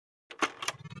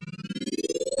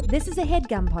This is a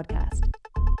HeadGum podcast.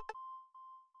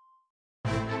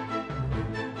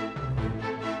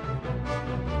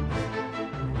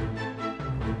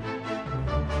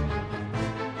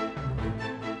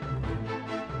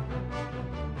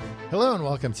 Hello and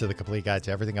welcome to the Complete Guide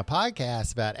to Everything, a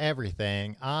podcast about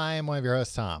everything. I'm one of your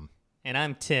hosts, Tom. And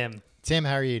I'm Tim. Tim,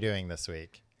 how are you doing this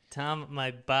week? Tom,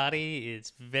 my body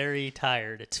is very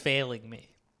tired. It's failing me.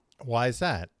 Why is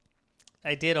that?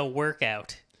 I did a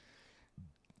workout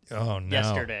Oh, no.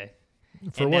 yesterday.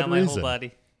 For and what now my reason? whole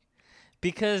body.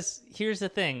 Because here's the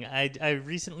thing. I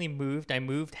recently moved. I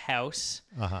moved house.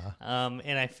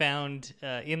 And I found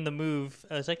in the move,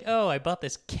 I was like, oh, I bought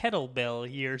this kettlebell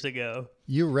years ago.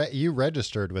 You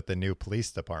registered with the new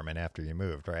police department after you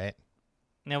moved, right?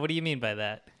 Now, what do you mean by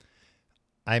that?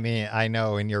 I mean, I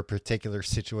know in your particular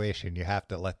situation, you have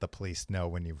to let the police know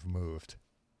when you've moved.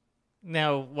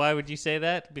 Now, why would you say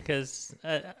that? Because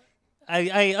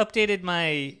I updated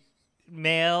my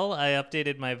mail, I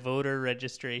updated my voter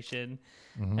registration,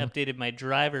 updated my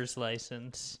driver's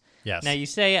license. Yes. Now, you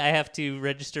say I have to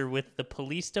register with the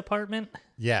police department?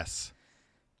 Yes.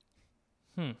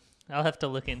 I'll have to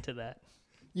look into that.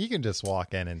 You can just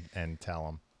walk in and tell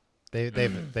them.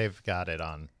 They've got it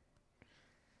on.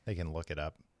 They can look it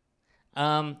up.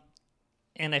 And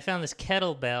I found this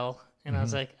kettlebell, and I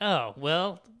was like, oh,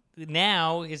 well,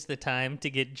 now is the time to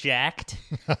get jacked,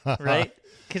 right?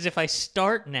 Because if I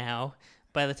start now,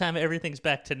 by the time everything's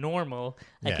back to normal,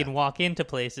 I can walk into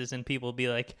places and people will be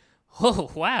like, oh,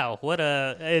 wow, what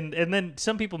a... And then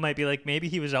some people might be like, maybe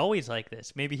he was always like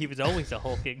this. Maybe he was always a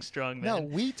hulking strong man. No,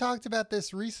 we talked about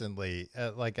this recently.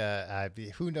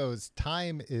 Who knows?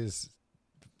 Time is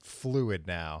fluid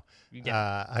now.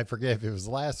 Yeah. I forget if it was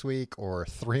last week or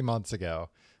 3 months ago,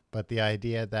 but the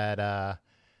idea that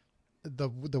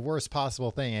the worst possible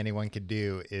thing anyone could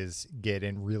do is get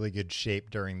in really good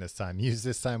shape during this time. Use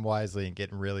this time wisely and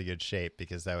get in really good shape,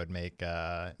 because that would make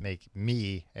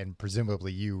me and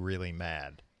presumably you really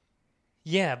mad.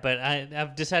 Yeah, but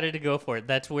I've decided to go for it.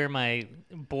 That's where my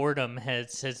boredom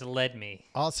has led me.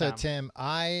 Also, Tim,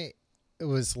 I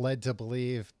was led to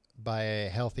believe by a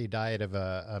healthy diet of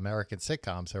American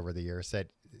sitcoms over the years that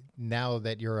now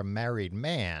that you're a married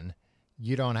man,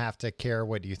 you don't have to care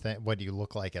what you think, what you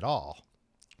look like at all.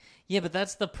 Yeah, but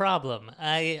that's the problem.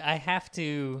 I have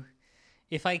to.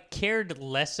 If I cared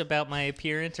less about my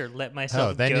appearance or let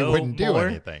myself then go you wouldn't do more,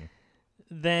 anything.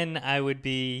 Then I would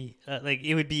be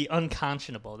it would be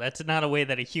unconscionable. That's not a way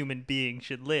that a human being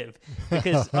should live,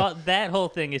 because that whole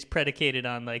thing is predicated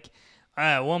on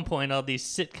at one point all these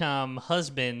sitcom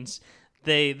husbands.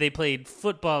 They played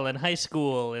football in high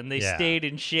school and they stayed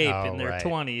in shape in their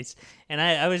 20s, and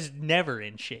I was never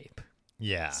in shape.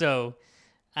 Yeah. So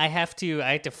I have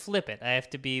to flip it. I have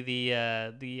to be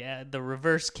the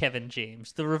reverse Kevin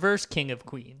James, the reverse King of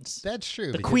Queens. That's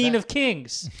true. The Queen of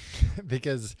Kings.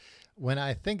 Because when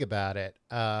I think about it,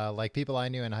 like people I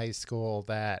knew in high school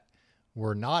that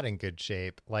were not in good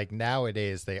shape, like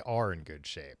nowadays they are in good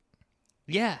shape.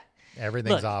 Yeah.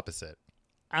 Everything's opposite.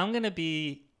 I'm going to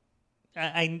be...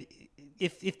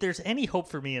 If there's any hope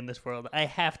for me in this world, I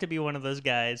have to be one of those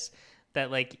guys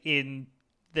that in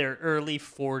their early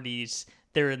 40s,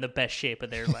 they're in the best shape of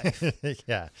their life.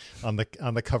 Yeah, on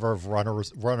the cover of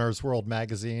Runner's World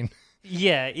magazine.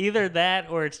 Yeah, either that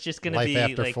or it's just going to be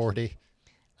life after 40.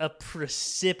 A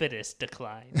precipitous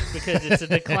decline, because it's a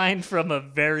decline from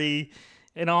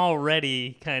an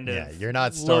already kind of you're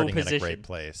not starting in a great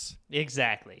place.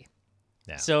 Exactly.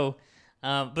 Yeah. So.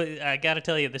 But I got to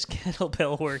tell you, this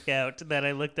kettlebell workout that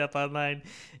I looked up online,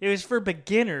 it was for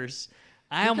beginners.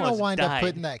 I almost died. You're going to wind up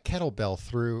putting that kettlebell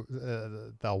through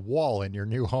the wall in your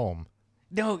new home.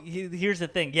 No, here's the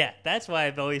thing. Yeah, that's why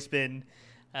I've always been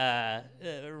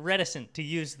reticent to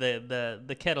use the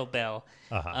kettlebell.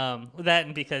 That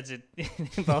and because it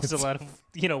involves a lot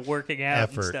of working out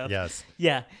effort, and stuff. Yes.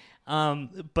 Yeah.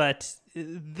 But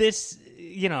this,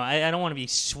 I don't want to be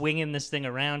swinging this thing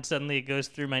around. Suddenly it goes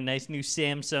through my nice new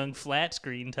Samsung flat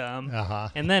screen, Tom.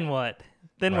 And then what?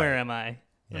 Then where am I?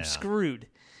 I'm screwed.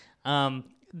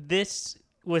 This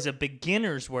was a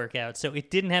beginner's workout, so it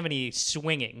didn't have any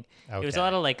swinging. Okay. It was a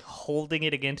lot of holding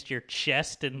it against your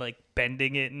chest and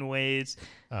bending it in ways,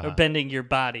 or bending your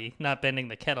body, not bending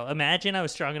the kettle. Imagine I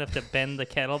was strong enough to bend the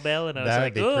kettlebell, and I was that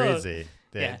would be crazy.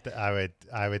 Yeah.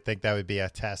 I would think that would be a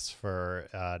test for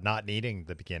not needing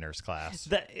the beginner's class.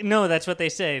 No, that's what they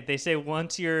say. They say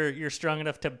once you're strong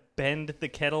enough to bend the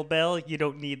kettlebell, you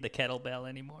don't need the kettlebell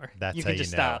anymore. That's you can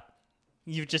just stop.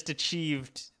 You've just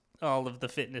achieved all of the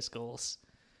fitness goals.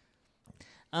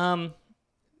 My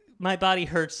body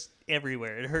hurts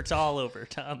everywhere. It hurts all over,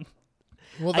 Tom.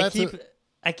 Well,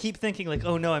 I keep thinking like,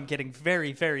 oh no, I'm getting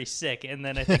very, very sick, and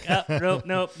then I think,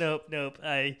 nope.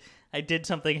 I did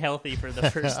something healthy for the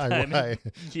first time in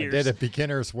years. I did a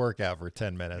beginner's workout for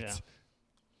 10 minutes.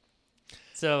 Yeah.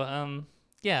 So,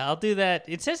 yeah, I'll do that.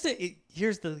 It says that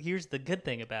here's the good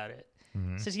thing about it.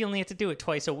 Mm-hmm. It says you only have to do it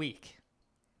twice a week.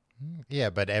 Yeah,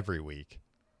 but every week.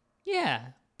 Yeah,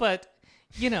 but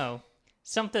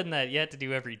something that you have to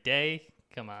do every day.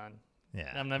 Come on.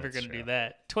 Yeah, I'm never going to do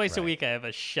that. Twice a week I have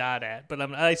a shot at, but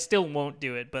I still won't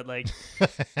do it. But like,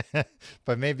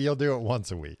 but maybe you'll do it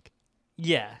once a week.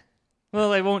 Yeah.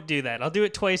 Well, I won't do that. I'll do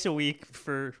it twice a week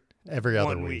for every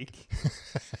other 1 week.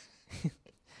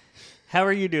 How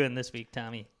are you doing this week,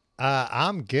 Tommy?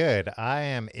 I'm good. I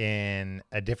am in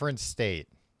a different state.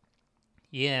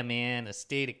 Yeah, man, a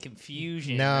state of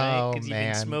confusion. No, right? Because you've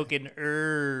man. been smoking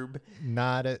herb.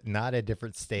 Not a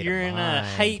different state. You're of in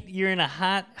mind. You're in a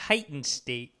heightened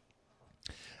state.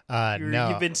 No,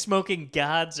 you've been smoking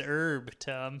God's herb,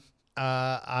 Tom.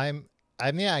 I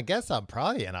guess I'm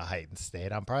probably in a heightened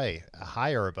state. I'm probably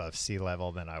higher above sea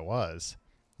level than I was,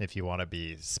 if you want to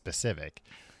be specific.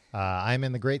 I'm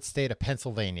in the great state of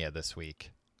Pennsylvania this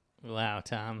week. Wow,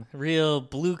 Tom. Real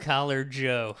blue-collar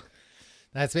Joe.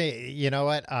 That's me. You know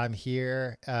what? I'm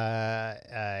here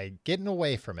getting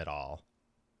away from it all.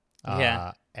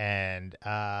 Yeah. And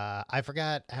I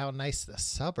forgot how nice the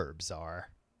suburbs are.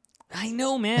 I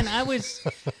know, man. I was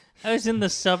in the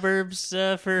suburbs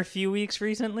for a few weeks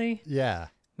recently. Yeah.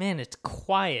 Man, it's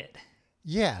quiet.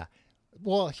 Yeah.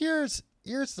 Well, here's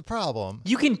the problem.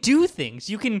 You can do things.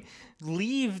 You can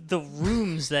leave the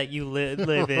rooms that you live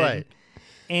in. Right.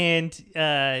 And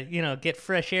get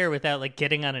fresh air without like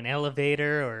getting on an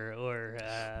elevator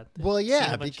or well,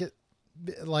 yeah, because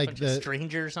like the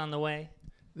strangers on the way.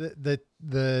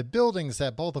 The buildings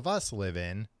that both of us live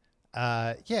in,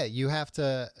 you have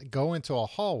to go into a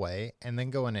hallway and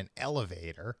then go in an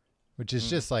elevator, which is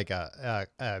just like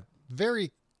a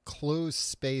very closed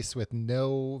space with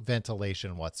no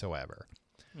ventilation whatsoever.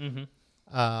 Mm-hmm.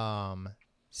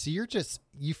 So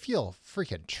you feel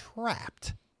freaking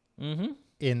trapped. Mm-hmm.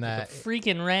 In that like a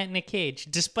freaking rat in a cage.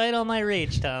 Despite all my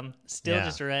rage, Tom, still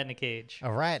just a rat in a cage.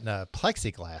 A rat in a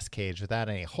plexiglass cage without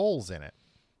any holes in it.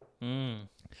 Mm.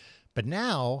 But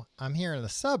now I'm here in the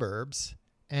suburbs,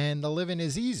 and the living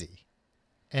is easy.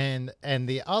 And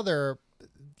the other,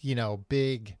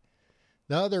 the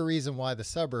other reason why the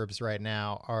suburbs right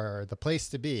now are the place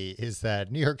to be is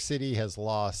that New York City has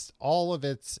lost all of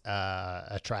its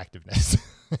attractiveness.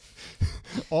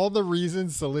 All the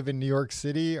reasons to live in New York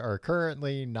City are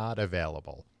currently not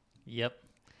available. Yep.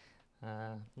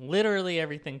 Literally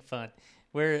everything fun.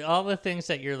 Where all the things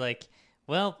that you're like,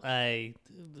 well, I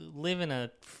live in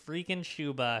a freaking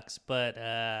shoebox, but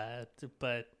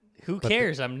who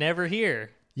cares? I'm never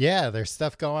here. Yeah, there's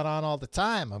stuff going on all the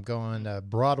time. I'm going to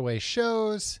Broadway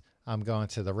shows. I'm going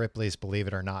to the Ripley's Believe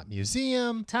It or Not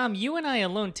Museum. Tom, you and I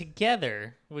alone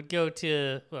together would go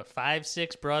to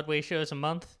 5-6 Broadway shows a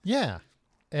month. Yeah.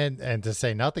 And to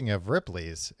say nothing of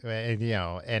Ripley's,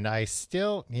 and I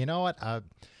still, I'm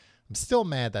still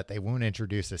mad that they won't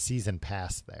introduce a season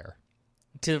pass there.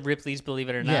 To Ripley's Believe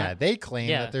It or Not? Yeah, they claim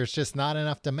that there's just not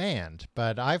enough demand,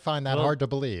 but I find that hard to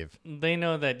believe. They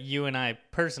know that you and I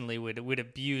personally would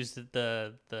abuse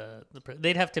the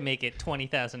they'd have to make it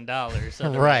 $20,000.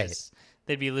 Otherwise, right.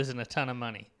 They'd be losing a ton of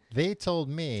money. They told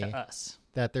me to us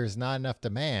that there's not enough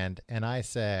demand, and I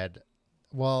said,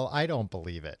 well, I don't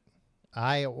believe it.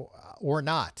 Or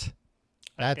not.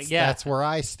 That's where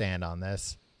I stand on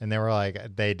this. And they were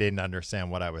like, they didn't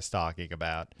understand what I was talking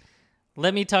about.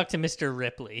 Let me talk to Mr.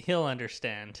 Ripley. He'll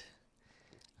understand.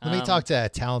 Let me talk to a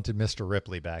talented Mr.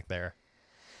 Ripley back there.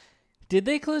 Did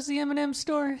they close the M&M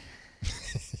store?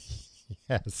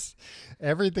 Yes.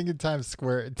 Everything in Times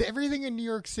Square, everything in New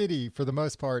York City, for the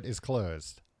most part, is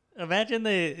closed. Imagine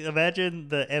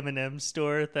the M&M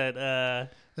store that...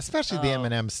 Especially the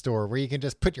M&M store where you can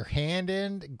just put your hand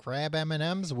in, grab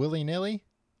M&Ms willy-nilly.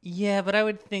 Yeah, but I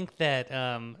would think that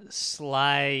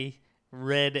sly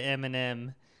red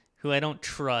M&M, who I don't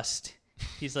trust,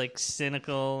 he's like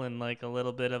cynical and like a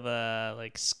little bit of a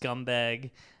like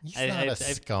scumbag. He's not a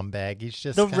scumbag. He's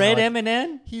just the red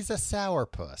M&M. He's a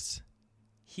sourpuss.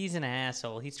 He's an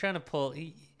asshole. He's trying to pull.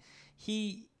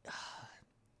 He's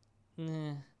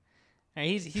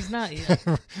not.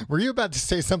 Were you about to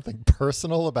say something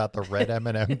personal about the red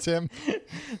M&M, Tim?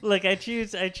 Look, I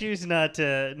choose not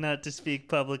to speak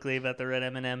publicly about the red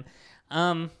M&M.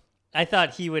 I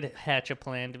thought he would hatch a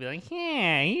plan to be like,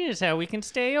 yeah, here's how we can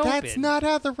stay open. That's not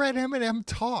how the red M&M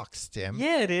talks, Tim.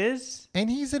 Yeah, it is. And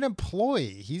he's an employee.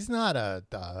 He's not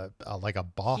like a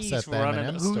boss at the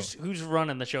M&M store. Who's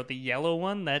running the show? The yellow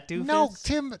one? That doofus? No,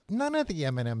 Tim, none of the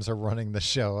M&Ms are running the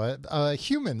show.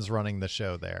 Humans running the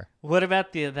show there. What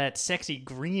about that sexy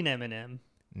green M&M?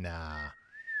 Nah.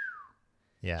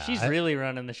 Yeah. She's really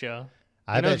running the show.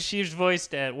 I know she was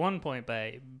voiced at one point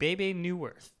by Bebe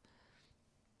Neuwirth.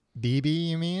 BB,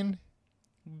 you mean?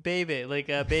 Bebe, like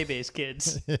Bebe's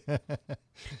kids.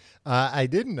 I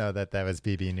didn't know that was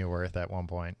BB Neuwirth at one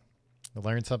point. I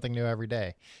learn something new every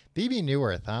day. BB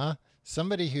Neuwirth, huh?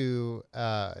 Somebody who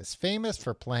is famous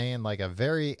for playing like a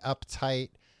very uptight,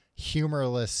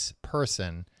 humorless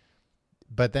person.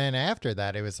 But then after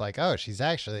that, it was like, oh,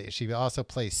 she also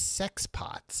plays sex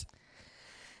pots.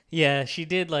 Yeah, she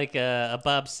did like a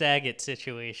Bob Saget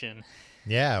situation.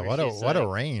 Yeah, what a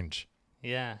range.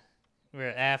 Yeah.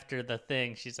 Where after the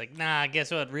thing, she's like, nah,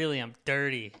 guess what? Really, I'm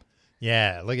dirty.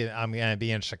 Yeah, I'm going to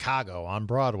be in Chicago on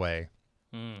Broadway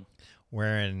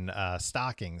wearing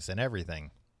stockings and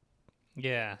everything.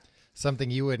 Yeah.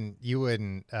 Something you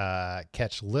wouldn't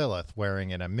catch Lilith wearing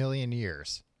in a million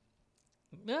years.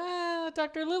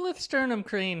 Dr. Lilith Sternum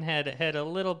Crane had a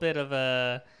little bit of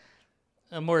a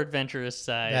more adventurous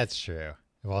side. That's true.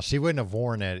 Well, she wouldn't have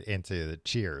worn it into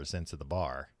the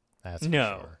bar. That's for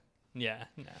sure. Yeah,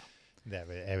 no.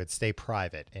 It would stay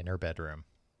private in her bedroom.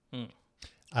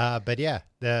 But yeah,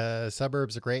 the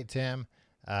suburbs are great, Tim.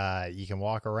 You can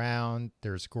walk around.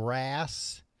 There's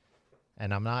grass,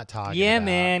 and I'm not talking. Yeah, about,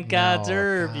 man, God's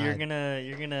herb. God. You're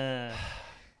gonna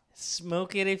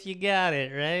smoke it if you got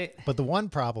it, right? But the one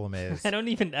problem is I don't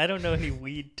know any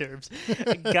weed terms.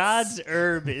 God's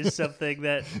herb is something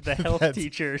that the health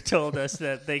teacher told us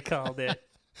that they called it.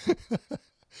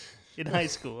 In high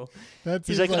school.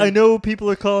 He's like, I know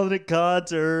people are calling it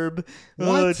God's herb. What?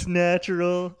 Oh, it's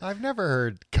natural. I've never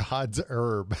heard God's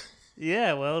herb.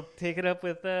 Yeah, well, take it up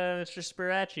with Mr.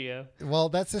 Spiraccio. Well,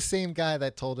 that's the same guy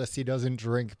that told us he doesn't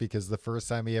drink because the first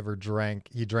time he ever drank,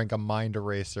 he drank a mind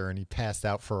eraser and he passed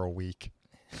out for a week.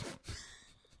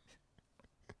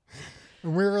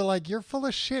 And we were like, you're full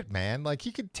of shit, man. Like,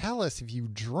 you could tell us if you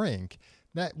drink.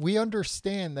 That we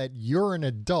understand that you're an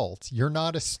adult. You're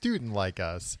not a student like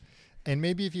us. And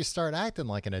maybe if you start acting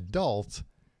like an adult,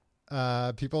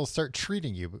 people start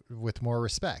treating you with more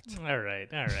respect. All right.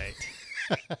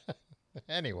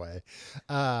 Anyway,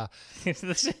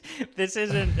 this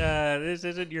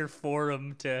isn't your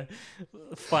forum to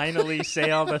finally say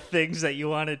all the things that you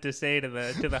wanted to say to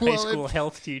the high school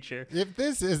health teacher. If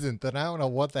this isn't, then I don't know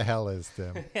what the hell is,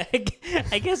 Tim. I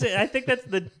think that's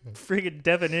the friggin'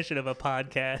 definition of a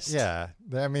podcast. Yeah,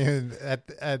 I mean,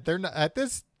 at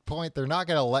this point, they're not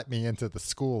going to let me into the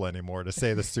school anymore to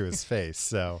say this to his face.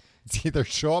 So it's either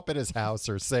show up at his house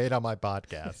or say it on my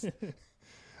podcast.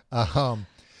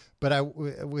 But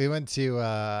we went to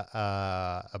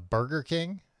a Burger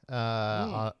King,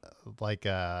 I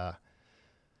guess.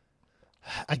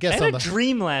 I had a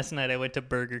dream last night. I went to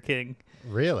Burger King.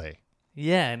 Really?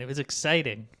 Yeah, and it was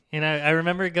exciting. And I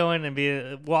remember going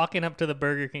and walking up to the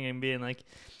Burger King and being like,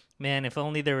 man, if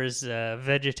only there was a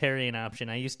vegetarian option.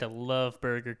 I used to love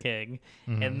Burger King.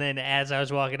 Mm-hmm. And then as I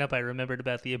was walking up, I remembered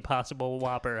about the Impossible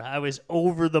Whopper. I was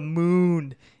over the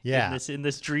moon in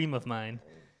this dream of mine.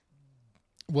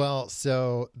 Well,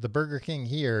 so the Burger King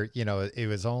here, it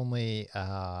was only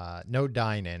no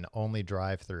dine-in, only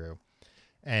drive-through.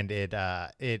 And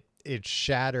it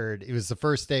shattered. It was the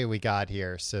first day we got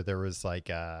here, so there was like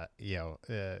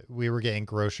we were getting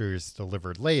groceries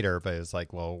delivered later, but it was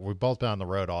like, well, we've both been on the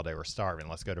road all day, we're starving,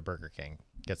 let's go to Burger King,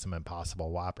 get some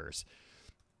Impossible Whoppers.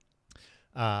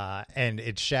 And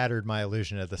it shattered my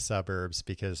illusion of the suburbs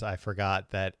because I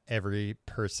forgot that every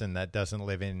person that doesn't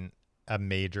live in a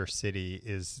major city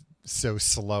is so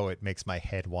slow it makes my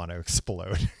head want to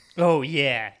explode. Oh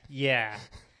yeah.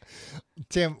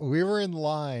 Tim, we were in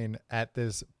line at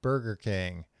this Burger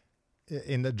King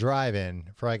in the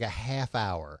drive-in for like a half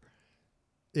hour.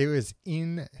 It was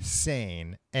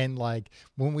insane. And like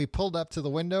when we pulled up to the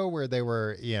window where they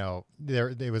were,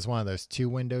 it was one of those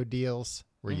 2-window deals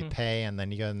where you pay and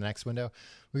then you go to the next window.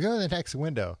 We go to the next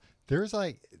window. There's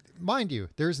like, mind you,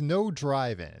 there's no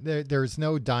drive-in. There's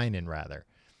no dine-in, rather.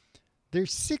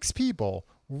 There's 6 people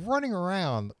running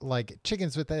around like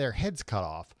chickens with their heads cut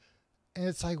off. And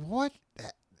it's like, what?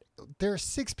 There are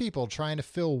 6 people trying to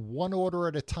fill one order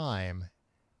at a time,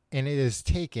 and it is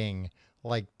taking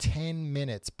like 10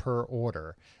 minutes per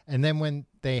order. And then when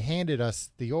they handed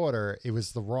us the order, it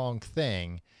was the wrong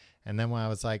thing. And then when I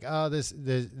was like, oh, this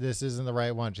isn't the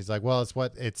right one, she's like, well, it's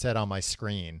what it said on my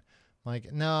screen.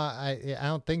 Like, no, I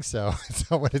don't think so. It's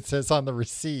not what it says on the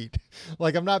receipt.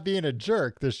 Like, I'm not being a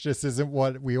jerk. This just isn't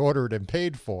what we ordered and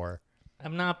paid for.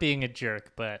 I'm not being a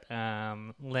jerk, but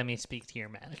let me speak to your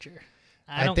manager.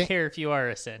 I don't care if you are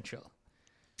essential.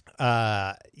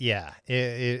 Yeah.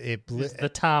 It's the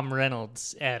Tom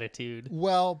Reynolds attitude.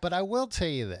 Well, but I will tell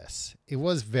you this. It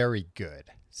was very good.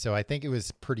 So I think it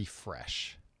was pretty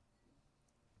fresh.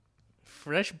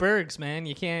 Fresh burgers, man.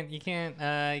 You can't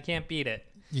beat it.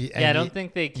 I don't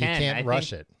think they can. You can't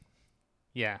rush it.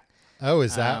 Yeah. Oh,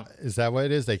 is that what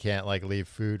it is? They can't like leave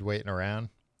food waiting around?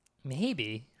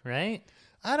 Maybe, right?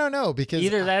 I don't know, because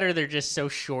either that or they're just so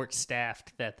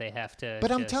short-staffed that they have to.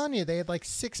 But I'm telling you, they had like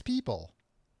 6 people.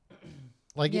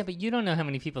 Like, yeah, but you don't know how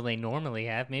many people they normally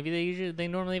have. Maybe they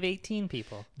normally have 18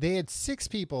 people. They had 6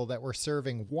 people that were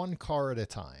serving 1 car at a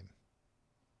time.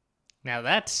 Now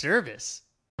that's service.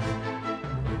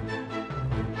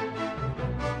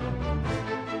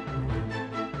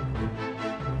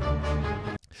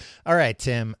 All right,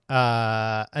 Tim.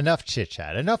 Enough chit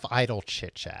chat. Enough idle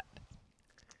chit chat.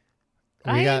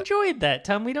 I enjoyed that,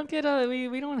 Tom. We don't get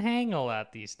we don't hang a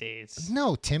lot these days.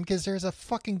 No, Tim, because there's a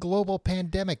fucking global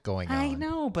pandemic going on. I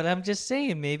know, but I'm just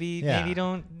saying, maybe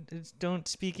don't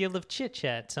speak ill of chit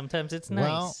chat. Sometimes it's nice.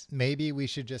 Well, maybe we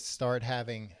should just start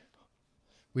having.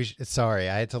 Sorry,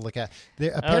 I had to look at.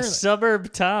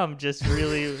 Suburb Tom just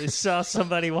really saw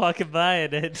somebody walking by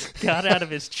and it got out of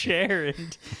his chair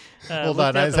and. Hold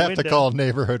on, I just have to call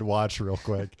Neighborhood Watch real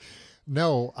quick.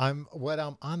 No, what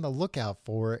I'm on the lookout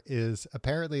for is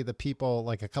apparently the people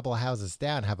like a couple of houses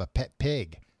down have a pet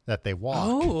pig that they walk.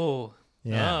 Oh.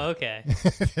 Yeah. Oh, okay.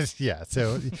 Yeah,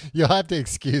 so you'll have to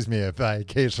excuse me if I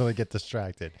occasionally get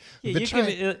distracted.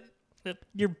 Yeah,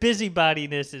 your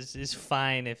busybodiness is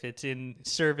fine if it's in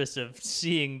service of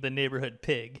seeing the neighborhood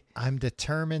pig. I'm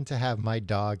determined to have my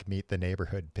dog meet the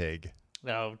neighborhood pig.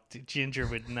 No, Ginger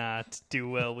would not do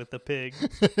well with the pig.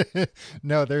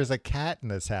 No, there's a cat in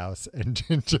this house, and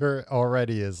Ginger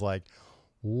already is like,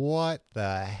 what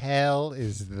the hell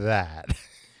is that?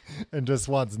 And just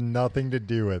wants nothing to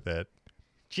do with it.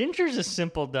 Ginger's a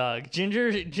simple dog.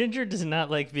 Ginger does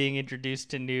not like being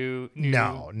introduced to new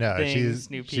things,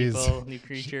 new people, new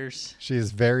creatures.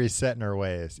 She's very set in her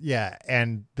ways. Yeah,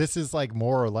 and this is like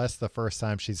more or less the first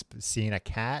time she's seen a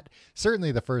cat.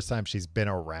 Certainly the first time she's been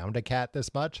around a cat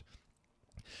this much.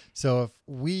 So if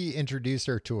we introduce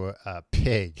her to a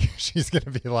pig, she's going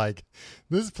to be like,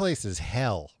 this place is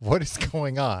hell. What is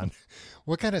going on?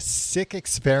 What kind of sick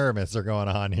experiments are going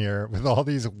on here with all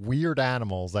these weird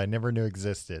animals I never knew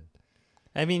existed?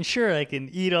 I mean, sure, I can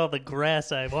eat all the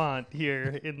grass I want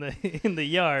here in the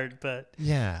yard, but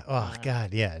yeah. Oh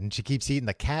God, yeah. And she keeps eating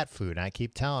the cat food. And I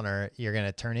keep telling her you're going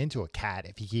to turn into a cat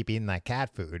if you keep eating that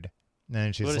cat food.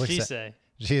 And then what does she say?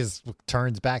 She just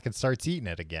turns back and starts eating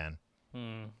it again.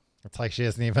 It's like she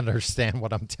doesn't even understand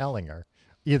what I'm telling her.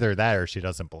 Either that or she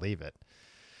doesn't believe it.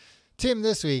 Tim,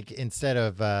 this week, instead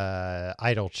of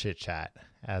idle chit-chat,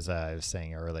 as I was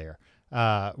saying earlier,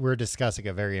 we're discussing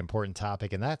a very important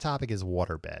topic, and that topic is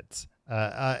waterbeds.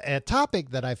 A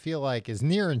topic that I feel like is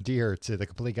near and dear to the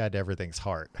Complete Guide to Everything's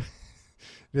heart.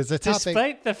 There's a topic...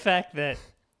 Despite the fact that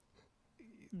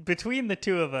between the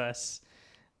two of us,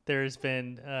 there's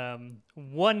been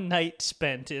one night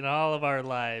spent in all of our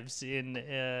lives in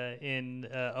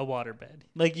a waterbed.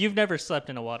 Like, you've never slept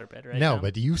in a waterbed, right? No,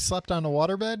 but you slept on a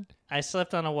waterbed? I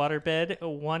slept on a waterbed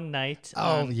one night.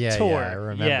 Oh, yeah, tour. Yeah, I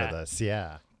remember this.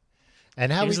 Yeah.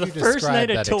 And how would you describe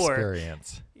that tour.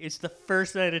 Experience? It's the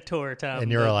first night of tour, Tom.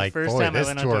 And you were like, first boy, time this I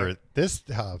went tour, on tour.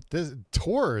 This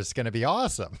tour is going to be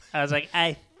awesome. I was like,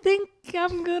 I think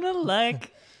I'm going to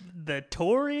like the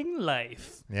touring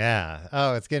life. Yeah.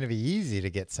 Oh, it's going to be easy to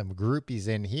get some groupies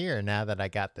in here now that I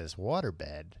got this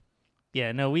waterbed.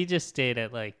 Yeah, no, we just stayed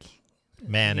at like...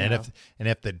 Man, and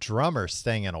if the drummer's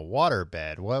staying in a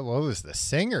waterbed, what was the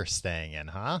singer staying in,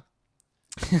 huh?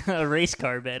 A race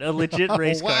car bed, a legit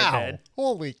race car bed.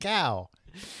 Holy cow.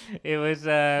 It was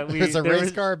it was a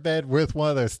race car bed with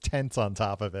one of those tents on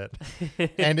top of it.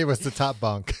 And it was the top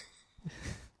bunk.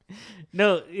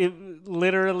 No, it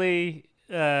literally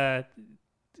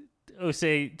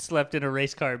Osei slept in a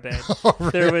race car bed. Oh,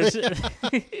 really? There was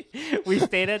we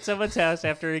stayed at someone's house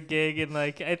after a gig in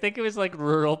like I think it was like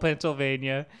rural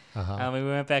Pennsylvania. And we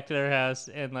went back to their house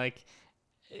and like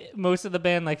most of the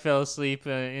band like fell asleep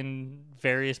in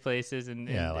various places and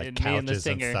like and couches me and the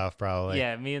singer, and stuff probably.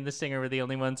 Yeah, me and the singer were the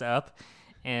only ones up,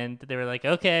 and they were like,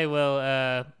 okay,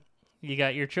 well, you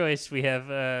got your choice. We have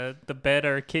the bed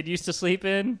our kid used to sleep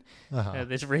in,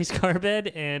 this race car bed,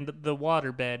 and the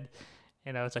water bed.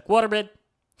 And I was like, waterbed,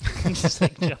 and just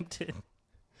like jumped in.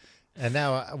 And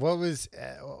now, what was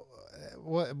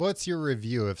what's your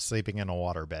review of sleeping in a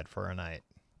waterbed for a night?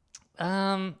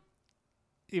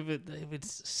 If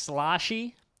it's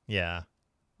sloshy, Yeah, it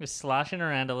was sloshing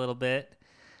around a little bit.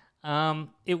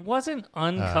 It wasn't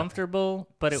uncomfortable,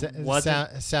 but it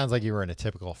wasn't. Sounds like you were in a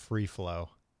typical free flow.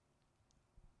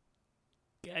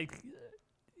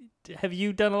 Have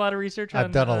you done a lot of research?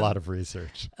 I've done a lot of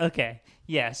research. Okay,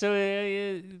 yeah. So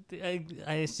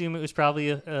I assume it was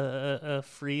probably a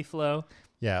free flow.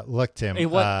 Yeah, look, Tim.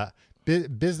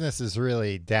 Business is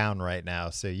really down right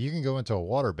now, so you can go into a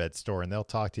waterbed store and they'll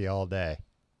talk to you all day.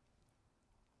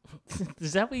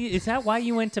 Is that why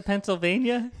you went to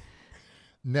Pennsylvania?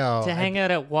 No, to hang out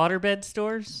at waterbed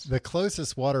stores. The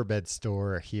closest waterbed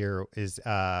store here was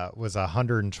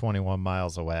 121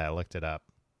 miles away. I looked it up.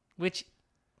 Which,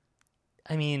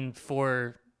 I mean,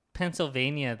 for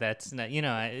Pennsylvania, that's not,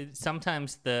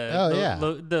 sometimes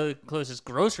the closest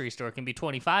grocery store can be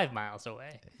 25 miles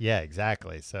away. Yeah,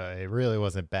 exactly. So it really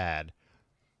wasn't bad.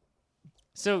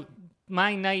 So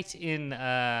my night in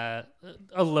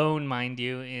alone, mind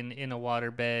you, in a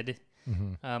waterbed,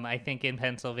 I think in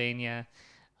Pennsylvania,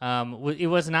 it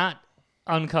was not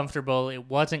uncomfortable. It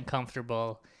wasn't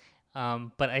comfortable,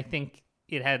 but I think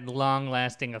it had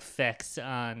long-lasting effects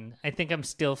on. I think I'm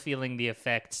still feeling the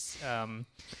effects on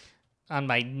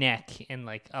my neck and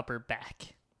like upper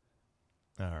back.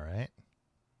 All right.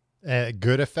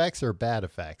 Good effects or bad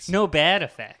effects? No bad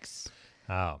effects.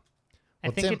 Oh. I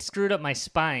think it screwed up my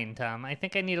spine, Tom. I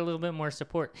think I need a little bit more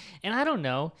support. And I don't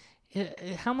know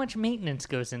how much maintenance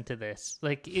goes into this.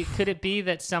 Like, could it be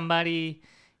that somebody,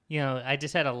 I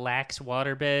just had a lax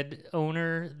waterbed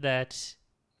owner that,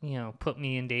 put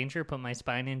me in danger, put my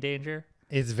spine in danger?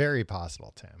 It's very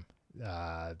possible, Tim.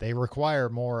 They require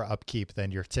more upkeep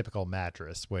than your typical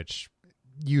mattress, which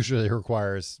usually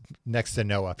requires next to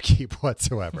no upkeep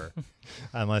whatsoever,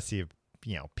 unless you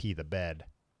pee the bed,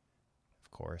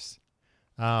 of course.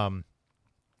 Now,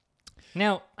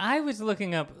 I was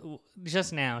looking up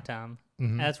just now, Tom,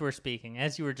 as we're speaking,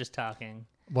 as you were just talking.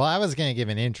 Well, I was going to give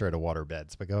an intro to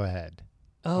waterbeds, but go ahead.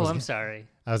 Oh, I'm sorry.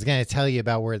 I was going to tell you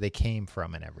about where they came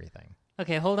from and everything.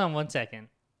 Okay, hold on 1 second.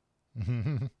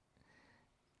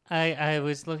 I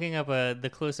was looking up the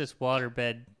closest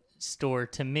waterbed store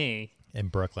to me. In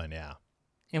Brooklyn, yeah.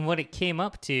 And what it came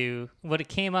up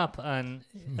on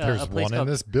There's a place one in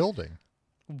this building.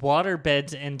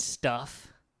 Waterbeds and Stuff.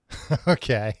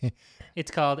 Okay.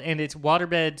 It's called, and it's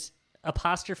Waterbeds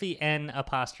 'N'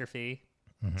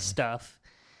 Stuff.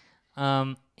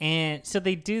 And so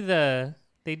they do that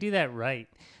right.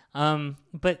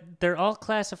 But they're all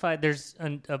classified. There's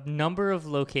a number of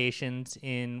locations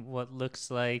in what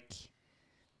looks like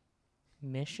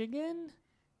Michigan.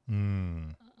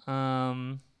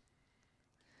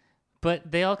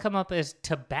 But they all come up as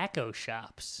tobacco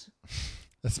shops.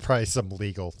 That's probably some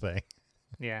legal thing.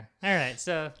 Yeah. All right.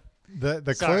 So the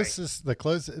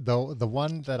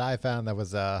one that I found that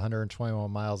was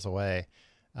 121 miles away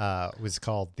was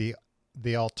called the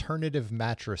Alternative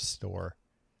Mattress Store,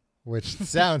 which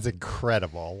sounds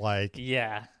incredible. Like,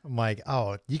 yeah, I'm like,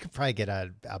 oh, you could probably get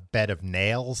a bed of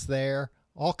nails there.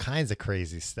 All kinds of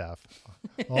crazy stuff.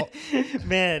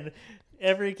 Man,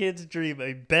 every kid's dream,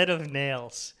 a bed of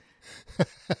nails.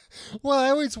 Well,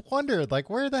 I always wondered, like,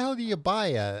 where the hell do you buy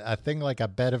a thing like a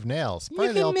bed of nails?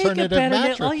 Probably the Alternative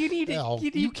mattress. All you need,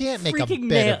 you can't make a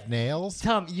bed of nails.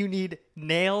 Tom, you need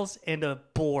nails and a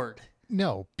board.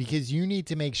 No, because you need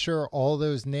to make sure all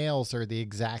those nails are the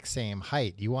exact same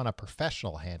height. You want a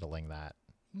professional handling that.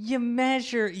 You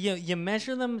measure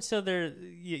them so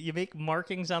you make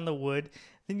markings on the wood.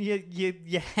 Then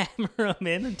you hammer them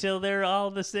in until they're all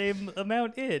the same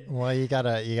amount in. Well, you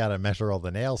gotta measure all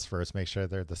the nails first, make sure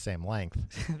they're the same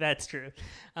length. That's true.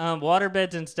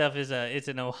 Waterbeds and Stuff it's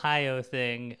an Ohio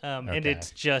thing, okay. And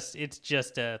it's just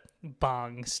a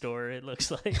bong store. It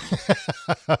looks like.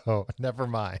 Oh, never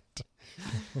mind.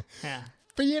 Yeah.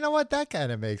 But you know what? That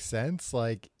kind of makes sense.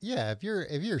 Like, yeah, if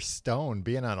you're stoned,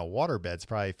 being on a waterbed's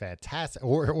probably fantastic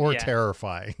or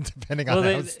terrifying, depending on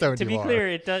how stoned you are. To be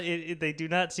clear, they do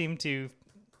not seem to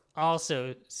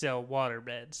also sell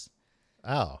waterbeds.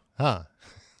 Oh, huh?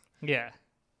 Yeah,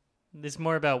 it's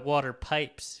more about water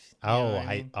pipes.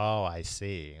 I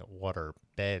see. Water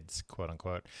beds, quote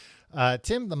unquote.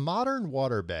 Tim, the modern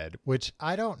waterbed, which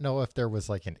I don't know if there was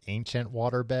like an ancient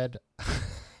waterbed.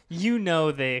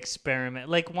 They experiment.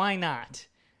 Like, why not?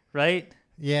 Right?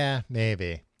 Yeah,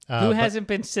 maybe. Who hasn't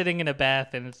been sitting in a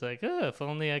bath and it's like, oh, if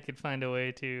only I could find a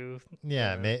way to...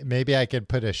 Yeah, maybe I could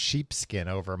put a sheepskin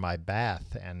over my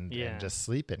bath and just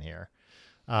sleep in here.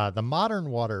 The modern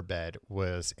waterbed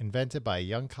was invented by a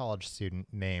young college student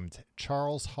named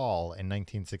Charles Hall in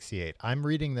 1968. I'm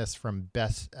reading this from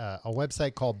a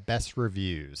website called Best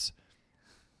Reviews.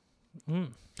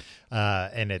 And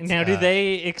it's now, do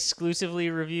they exclusively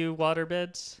review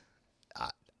waterbeds?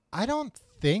 I don't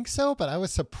think so, but I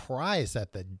was surprised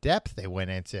at the depth they went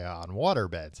into on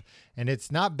waterbeds. And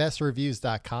it's not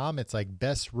bestreviews.com. It's like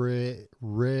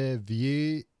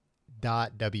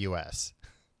bestreview.ws.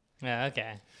 Yeah,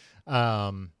 okay.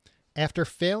 After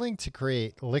failing to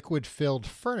create liquid-filled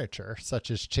furniture,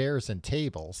 such as chairs and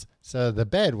tables, so the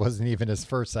bed wasn't even his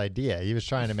first idea. He was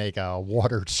trying to make a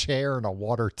water chair and a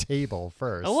water table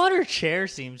first. A water chair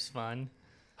seems fun.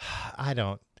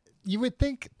 You would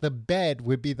think the bed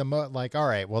would be the all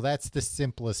right, well, that's the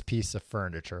simplest piece of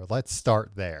furniture. Let's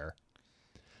start there.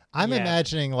 I'm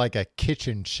imagining like a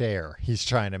kitchen chair he's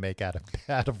trying to make out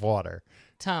of water.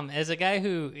 Tom, as a guy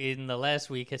who in the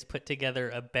last week has put together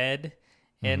a bed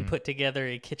and put together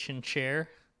a kitchen chair.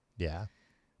 Yeah.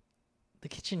 The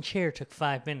kitchen chair took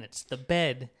 5 minutes. The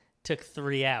bed took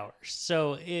 3 hours.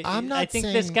 So Mr.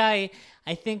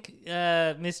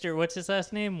 What's his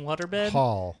last name? Waterbed?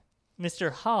 Hall.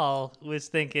 Mr. Hall was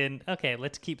thinking, okay,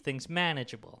 let's keep things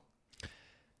manageable.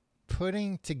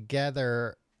 Putting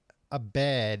together a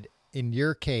bed in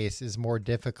your case is more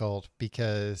difficult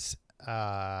because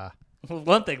well,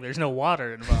 one thing, there's no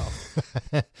water involved.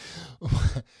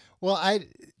 Well,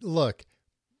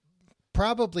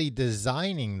 probably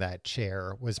designing that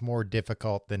chair was more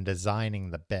difficult than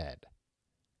designing the bed.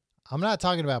 I'm not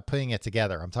talking about putting it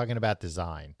together. I'm talking about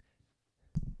design.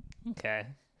 Okay.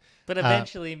 But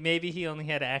eventually, maybe he only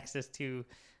had access to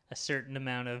a certain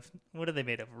amount of, what are they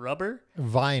made of, rubber?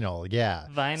 Vinyl, yeah.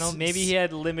 Vinyl? Maybe he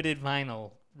had limited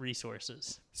vinyl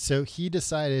resources. So he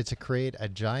decided to create a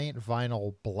giant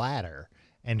vinyl bladder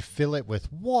and fill it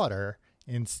with water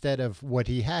instead of what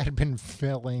he had been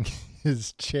filling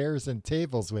his chairs and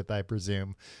tables with, I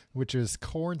presume, which was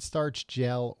cornstarch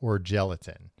gel or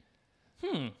gelatin.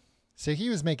 So he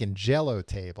was making Jell-O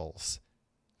tables.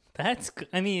 The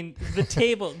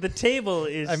table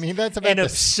is that's about an the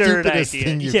absurd stupidest idea.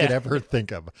 thing you could ever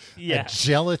think of. Yeah. A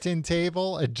gelatin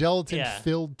table? A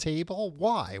gelatin-filled table?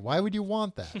 Why? Why would you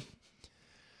want that?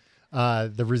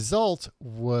 The result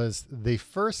was the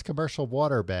first commercial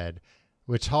waterbed,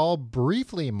 which Hall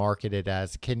briefly marketed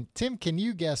as... Can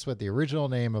you guess what the original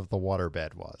name of the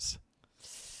waterbed was?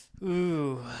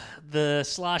 Ooh, the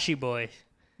Sloshy Boy.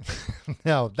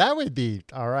 No, that would be...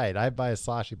 All right, I'd buy a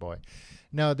Sloshy Boy.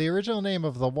 No, the original name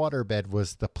of the waterbed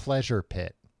was the Pleasure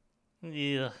Pit.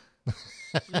 Yeah.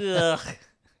 Ugh.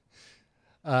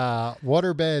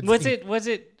 Waterbeds... Was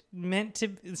it meant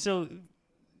to... So,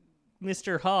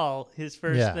 Mr. Hall, his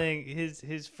first thing,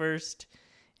 his first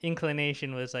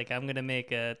inclination was like, I'm going to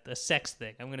make a sex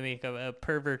thing. I'm going to make a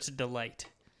pervert's delight.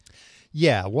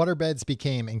 Yeah, waterbeds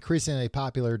became increasingly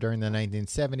popular during the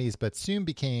 1970s, but soon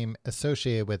became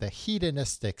associated with a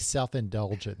hedonistic,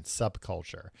 self-indulgent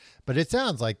subculture. But it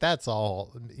sounds like that's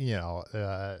all,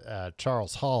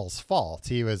 Charles Hall's fault.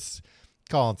 He was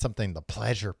calling something the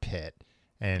Pleasure Pit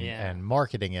and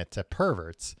marketing it to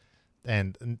perverts.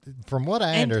 And from what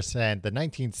I understand, the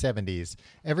 1970s,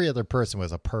 every other person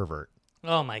was a pervert.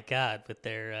 Oh my God, with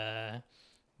their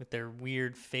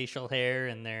weird facial hair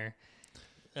and their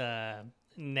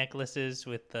necklaces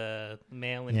with the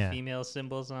male and female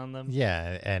symbols on them.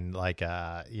 Yeah, and they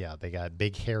got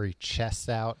big hairy chests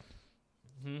out.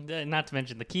 Not to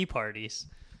mention the key parties.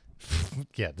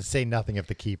 Yeah, to say nothing of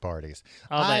the key parties.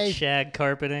 All that shag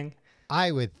carpeting.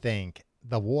 I would think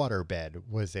the waterbed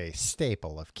was a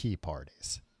staple of key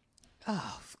parties.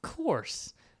 Oh, of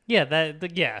course. Yeah,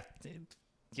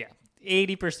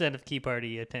 80% of key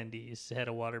party attendees had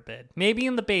a waterbed. Maybe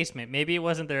in the basement. Maybe it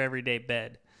wasn't their everyday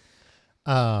bed.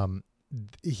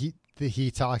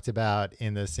 He talked about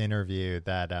in this interview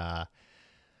that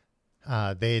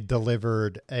they had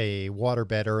delivered a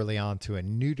waterbed early on to a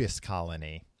nudist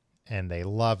colony, and they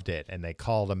loved it, and they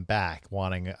called him back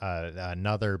wanting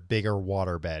another bigger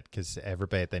waterbed because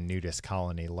everybody at the nudist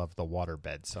colony loved the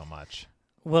waterbed so much.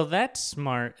 Well, that's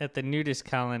smart at the nudist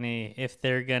colony if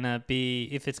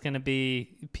it's gonna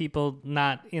be people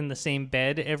not in the same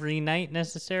bed every night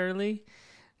necessarily.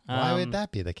 Why would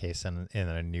that be the case in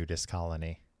a nudist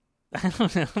colony? I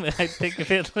don't know. I think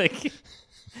of it like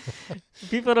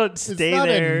people don't stay there. It's not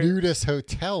a nudist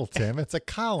hotel, Tim. It's a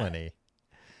colony.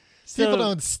 People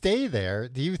don't stay there.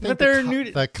 Do you think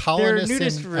the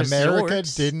colonists in America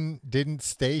didn't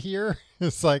stay here?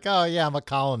 It's like, oh yeah, I'm a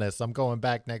colonist. I'm going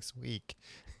back next week.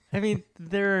 I mean,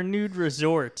 there are nude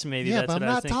resorts. Maybe yeah, that's but what I'm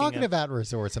I not was talking of. about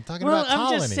resorts. I'm talking about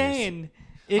colonies. I'm just saying.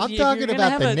 I'm talking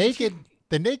about the naked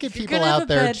The naked people out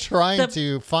there trying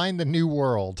to find the new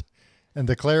world and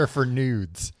declare for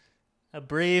nudes. A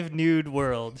brave nude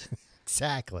world.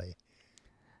 Exactly.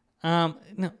 No,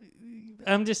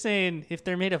 I'm just saying, if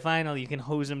they're made of vinyl, you can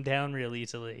hose them down real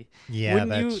easily. Yeah,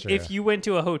 that's true. If you went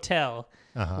to a hotel,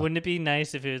 wouldn't it be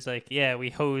nice if it was like, yeah, we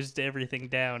hosed everything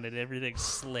down and everything's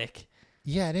slick?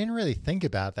 Yeah, I didn't really think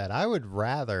about that. I would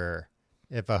rather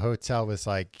if a hotel was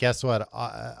like, guess what,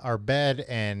 our bed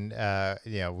and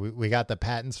we got the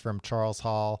patents from Charles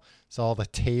Hall, so all the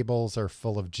tables are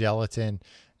full of gelatin.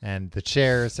 And the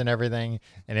chairs and everything,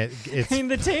 and it's. I mean,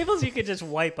 the tables you could just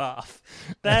wipe off.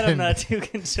 That I'm not too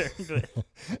concerned with.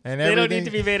 And they don't need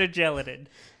to be made of gelatin.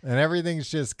 And everything's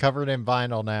just covered in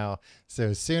vinyl now. So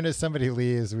as soon as somebody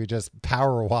leaves, we just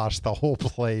power wash the whole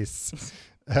place.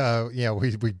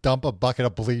 We dump a bucket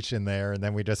of bleach in there, and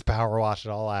then we just power wash it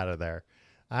all out of there.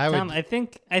 Tom, I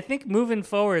think moving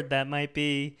forward, that might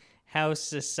be how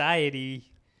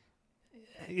society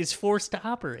is forced to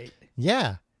operate.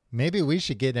 Yeah. Maybe we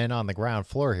should get in on the ground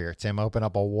floor here, Tim. Open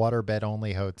up a waterbed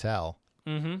only hotel.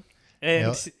 Mm-hmm.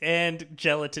 And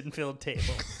gelatin-filled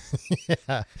table.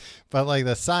 Yeah. But like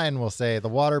the sign will say, the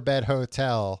waterbed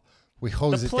hotel, we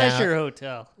hose it down. The pleasure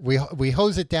hotel. We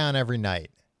hose it down every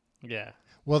night. Yeah.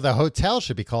 Well, the hotel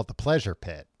should be called the pleasure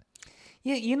pit.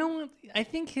 Yeah, you know what? I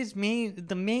think the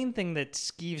main thing that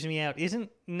skeeves me out isn't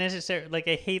necessarily, like,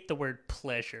 I hate the word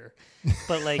pleasure,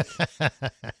 but like,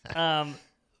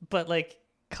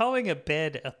 calling a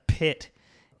bed a pit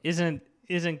isn't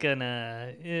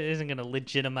gonna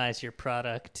legitimize your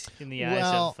product in the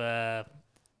eyes of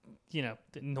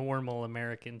normal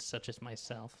Americans such as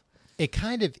myself. It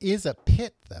kind of is a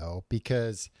pit though,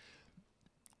 because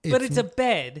it's a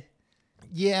bed.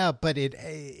 Yeah, but it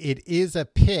is a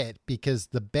pit because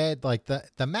the bed, like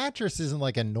the mattress isn't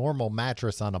like a normal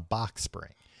mattress on a box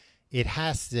spring. It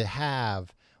has to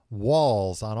have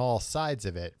walls on all sides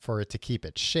of it for it to keep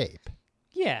its shape.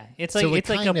 Yeah, it's like a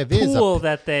pool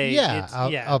that they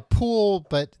a pool,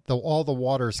 but all the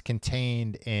water's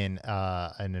contained in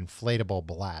an inflatable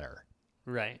bladder.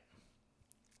 Right.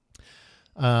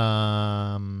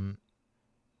 Yeah,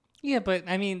 but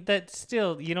I mean that's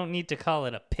still, you don't need to call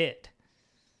it a pit.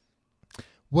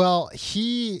 Well,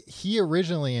 he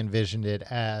originally envisioned it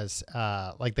as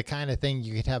like the kind of thing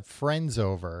you could have friends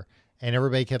over. And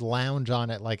everybody could lounge on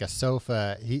it like a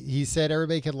sofa. He said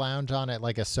everybody could lounge on it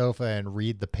like a sofa and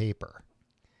read the paper.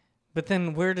 But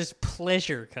then where does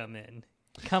pleasure come in?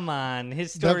 Come on,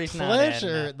 his story's not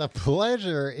adding up. The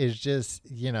pleasure is just,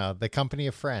 the company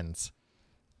of friends.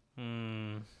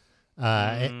 And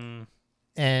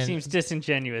seems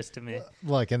disingenuous to me.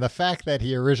 Look, and the fact that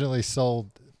he originally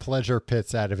sold pleasure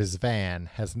pits out of his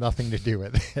van has nothing to do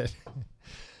with it.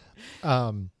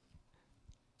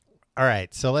 All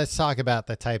right, so let's talk about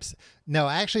the types. No,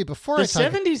 actually, before the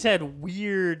 70s had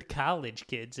weird college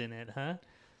kids in it, huh?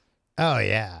 Oh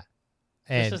yeah,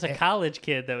 this was a college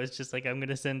kid that was just like, I'm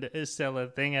gonna sell a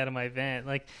thing out of my van.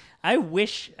 Like, I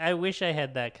wish I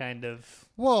had that kind of.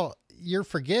 Well, you're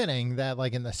forgetting that,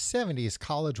 like in the 70s,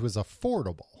 college was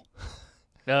affordable.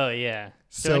 Oh yeah,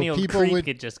 so any old creep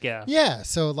could just go. Yeah,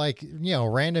 so like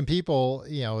random people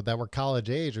that were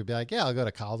college age would be like, yeah, I'll go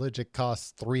to college. It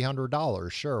costs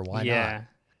 $300. Sure, why not?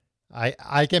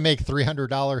 I can make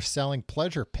 $300 selling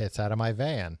pleasure pits out of my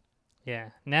van. Yeah.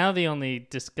 Now the only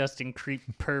disgusting creep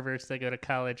perverts that go to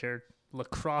college are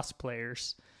lacrosse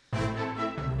players.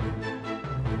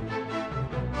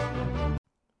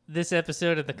 This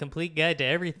episode of The Complete Guide to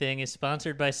Everything is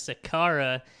sponsored by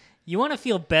Sakara. You want to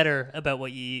feel better about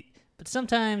what you eat, but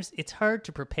sometimes it's hard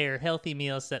to prepare healthy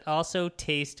meals that also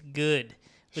taste good.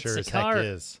 With sure Sakara, as heck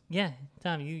is. Yeah,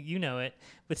 Tom, you know it.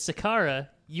 With Sakara,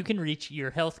 you can reach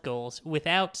your health goals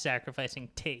without sacrificing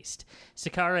taste.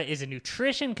 Sakara is a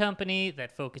nutrition company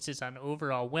that focuses on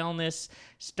overall wellness,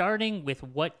 starting with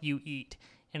what you eat.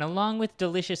 And along with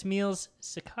delicious meals,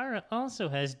 Sakara also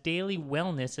has daily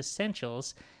wellness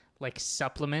essentials like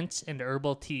supplements and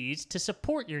herbal teas to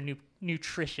support your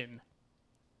nutrition.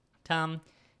 Tom,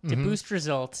 to boost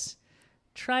results,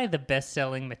 try the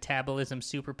best-selling Metabolism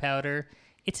Super Powder.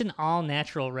 It's an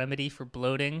all-natural remedy for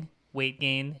bloating, weight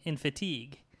gain, and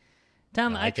fatigue.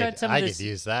 Tom, I tried some of this. I could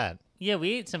use that. Yeah,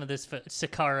 we ate some of this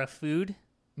Sakara food.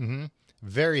 Mm-hmm.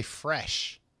 Very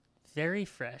fresh. Very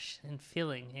fresh and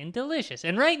filling and delicious.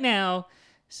 And right now,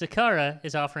 Sakara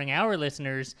is offering our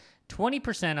listeners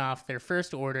 20% off their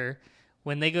first order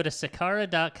when they go to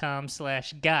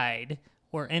sakara.com/guide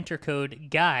or enter code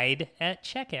GUIDE at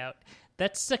checkout.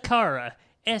 That's Sakara,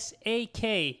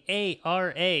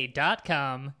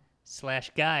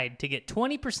 SAKARA.com/guide to get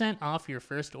 20% off your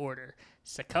first order.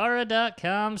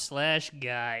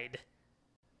 Sakara.com/guide.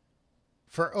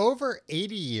 For over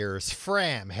 80 years,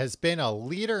 Fram has been a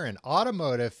leader in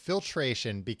automotive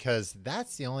filtration because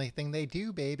that's the only thing they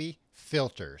do, baby.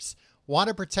 Filters. Want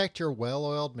to protect your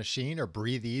well-oiled machine or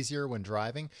breathe easier when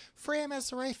driving? Fram has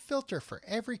the right filter for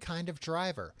every kind of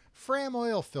driver. Fram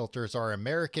oil filters are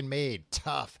American-made,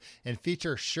 tough, and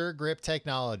feature sure grip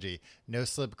technology.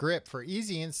 No-slip grip for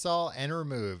easy install and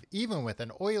remove, even with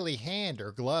an oily hand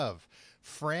or glove.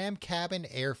 Fram cabin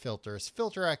air filters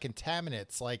filter out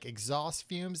contaminants like exhaust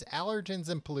fumes, allergens,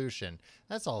 and pollution.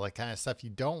 That's all the kind of stuff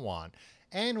you don't want.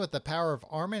 And with the power of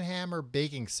Arm & Hammer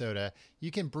baking soda,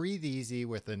 you can breathe easy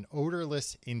with an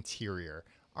odorless interior.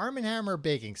 Arm & Hammer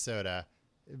baking soda,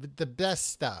 the best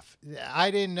stuff. I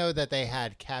didn't know that they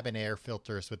had cabin air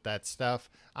filters with that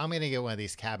stuff. I'm going to get one of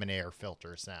these cabin air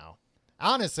filters now.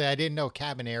 Honestly, I didn't know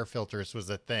cabin air filters was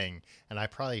a thing, and I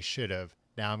probably should have.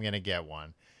 Now I'm going to get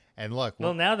one. And look,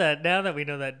 well, now that we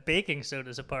know that baking soda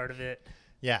is a part of it.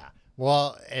 Yeah.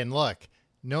 Well, and look,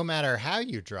 no matter how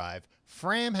you drive,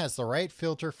 Fram has the right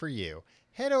filter for you.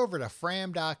 Head over to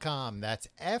fram.com. That's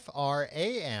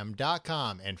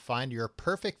FRAM.com and find your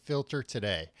perfect filter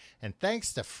today. And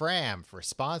thanks to Fram for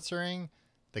sponsoring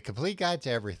the Complete Guide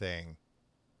to Everything.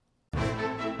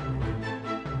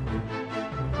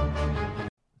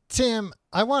 Tim,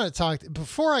 I want to talk,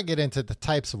 before I get into the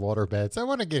types of waterbeds, I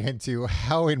want to get into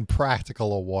how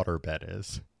impractical a waterbed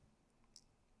is.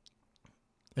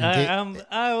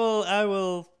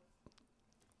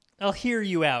 I'll hear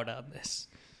you out on this.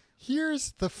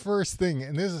 Here's the first thing,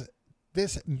 and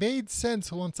this made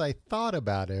sense once I thought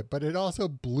about it, but it also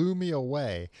blew me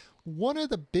away. One of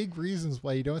the big reasons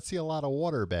why you don't see a lot of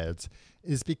waterbeds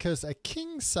is because a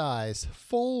king-size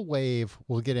full wave,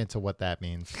 we'll get into what that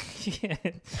means. Yeah.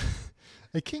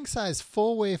 A king-size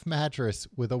full-wave mattress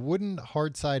with a wooden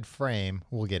hard-side frame,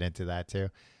 we'll get into that too,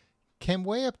 can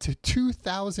weigh up to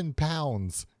 2,000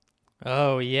 pounds.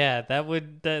 Oh, yeah.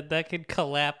 That could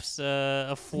collapse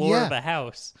a floor of a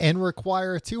house. And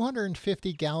require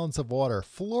 250 gallons of water.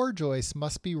 Floor joists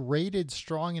must be rated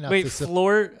strong enough to...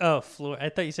 floor. I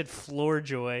thought you said floor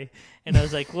joy. And I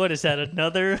was like, what is that?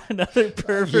 Another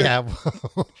pervert? Yeah.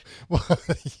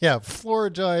 Yeah.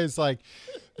 Floor joy is like...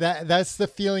 That's the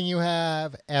feeling you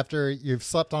have after you've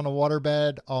slept on a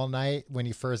waterbed all night when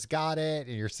you first got it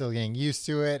and you're still getting used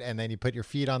to it. And then you put your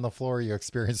feet on the floor, you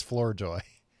experience floor joy.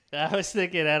 I was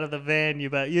thinking out of the van, we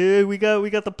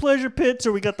got the pleasure pits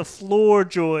or we got the floor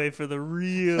joy for the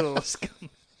real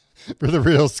for the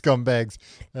real scumbags.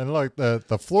 And look,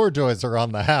 the floor joys are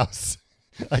on the house.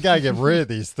 I got to get rid of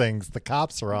these things. The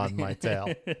cops are on my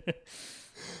tail.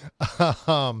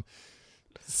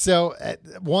 So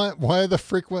one of the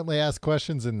frequently asked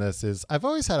questions in this is, I've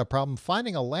always had a problem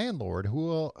finding a landlord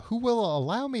who will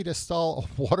allow me to install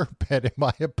a waterbed in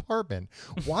my apartment.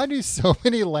 Why do so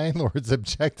many landlords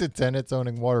object to tenants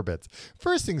owning waterbeds?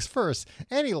 First things first,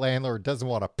 any landlord doesn't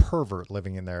want a pervert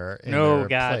living in their place. No.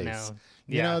 Yeah.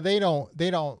 You know, they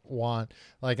don't want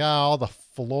like, all the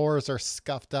floors are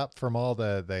scuffed up from all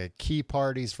the key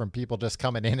parties from people just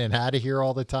coming in and out of here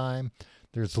all the time.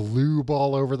 There's lube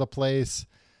all over the place.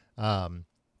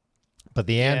 But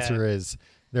the answer is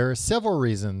there are several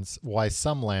reasons why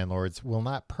some landlords will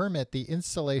not permit the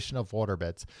installation of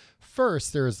waterbeds.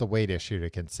 First, there is the weight issue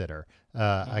to consider.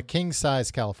 A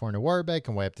king-size California waterbed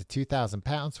can weigh up to 2,000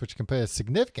 pounds, which can put a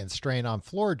significant strain on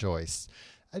floor joists.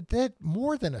 That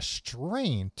more than a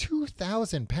strain,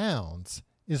 2,000 pounds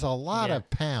is a lot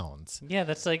of pounds. Yeah,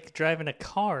 that's like driving a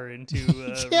car into...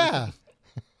 yeah.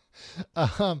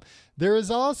 There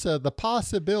is also the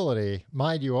possibility,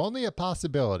 mind you, only a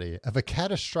possibility, of a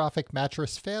catastrophic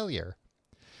mattress failure,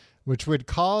 which would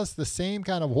cause the same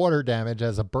kind of water damage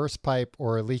as a burst pipe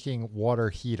or a leaking water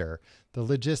heater. The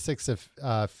logistics of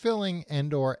filling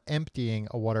and or emptying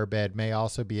a waterbed may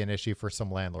also be an issue for some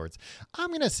landlords. I'm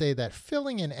going to say that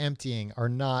filling and emptying are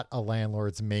not a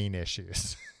landlord's main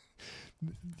issues.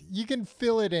 You can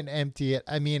fill it and empty it.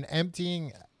 I mean,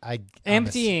 emptying...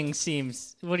 Emptying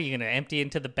seems... What are you going to empty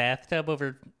into the bathtub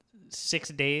over 6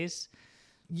 days?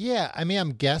 Yeah, I mean,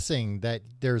 I'm guessing that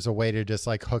there's a way to just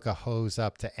like hook a hose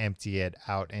up to empty it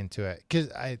out into it. Because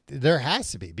there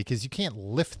has to be, because you can't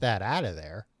lift that out of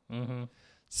there. Mm-hmm.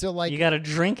 So like... You got to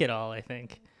drink it all, I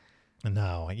think.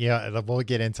 No, yeah, we'll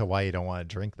get into why you don't want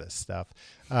to drink this stuff.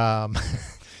 Oh,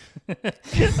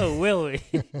 will we?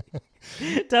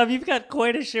 Tom, you've got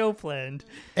quite a show planned.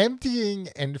 Emptying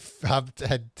and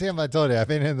Tim, I told you, I've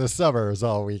been in the suburbs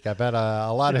all week. I've had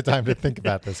a lot of time to think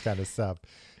about this kind of stuff.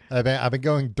 I've been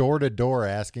going door to door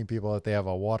asking people if they have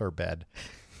a waterbed.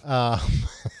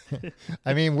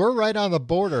 I mean, we're right on the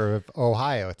border of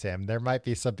Ohio, Tim. There might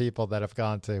be some people that have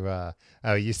gone to.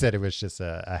 You said it was just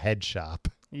a head shop.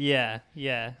 Yeah,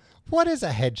 yeah. What is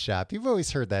a head shop? You've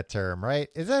always heard that term, right?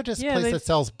 Is that just a place that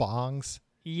sells bongs?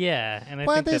 Yeah, and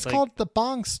Why are they called the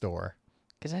bong store?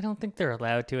 Because I don't think they're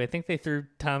allowed to. I think they threw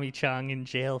Tommy Chong in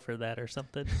jail for that or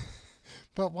something.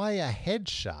 But why a head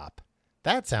shop?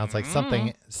 That sounds like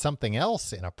something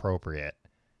else inappropriate.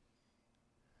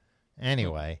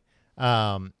 Anyway,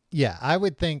 yeah, I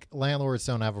would think landlords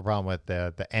don't have a problem with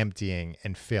the emptying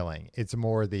and filling. It's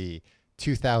more the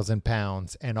 2,000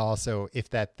 pounds, and also if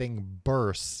that thing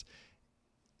bursts.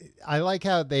 I like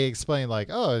how they explain, like,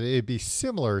 oh, it'd be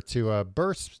similar to a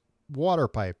burst water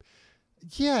pipe.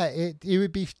 Yeah, it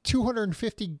would be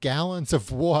 250 gallons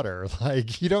of water.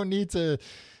 Like, you don't need to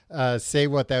say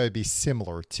what that would be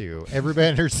similar to. Everybody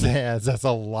understands that's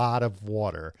a lot of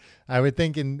water. I would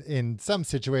think in some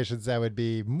situations that would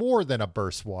be more than a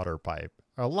burst water pipe,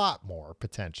 a lot more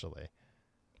potentially.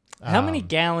 How many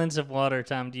gallons of water,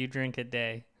 Tom, do you drink a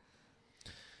day?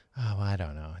 Oh, I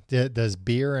don't know. Does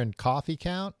beer and coffee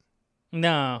count?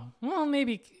 No. Well,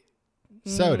 maybe.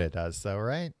 Soda does, though,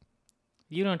 right?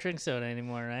 You don't drink soda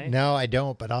anymore, right? No, I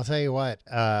don't. But I'll tell you what,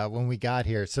 when we got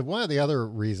here, so one of the other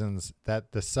reasons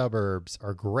that the suburbs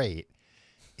are great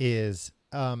is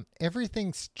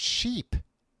everything's cheap.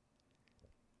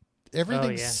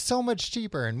 Everything's so much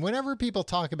cheaper. And whenever people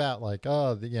talk about, like,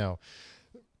 oh, the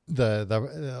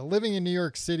living in New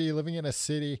York City, living in a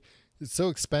city, it's so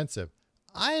expensive.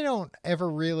 I don't ever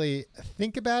really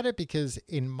think about it because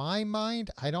in my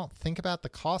mind, I don't think about the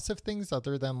cost of things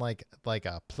other than like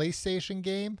a PlayStation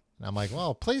game. And I'm like,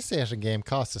 well, a PlayStation game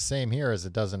costs the same here as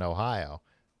it does in Ohio.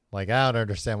 Like, I don't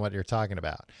understand what you're talking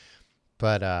about.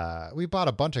 But we bought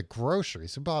a bunch of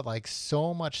groceries. We bought like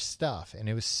so much stuff and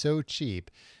it was so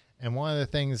cheap. And one of the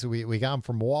things we got them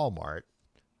from Walmart,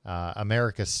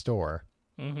 America's store.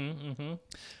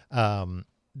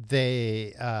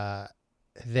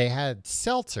 They had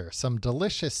seltzer, some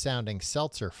delicious sounding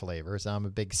seltzer flavors. I'm a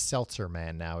big seltzer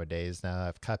man nowadays. Now that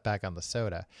I've cut back on the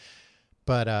soda,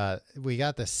 but we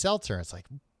got the seltzer and it's like,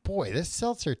 boy, this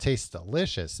seltzer tastes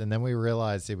delicious. And then we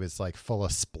realized it was like full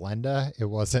of Splenda. It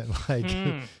wasn't like,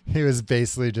 it was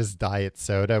basically just diet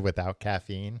soda without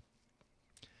caffeine,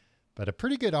 but a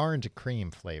pretty good orange and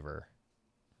cream flavor.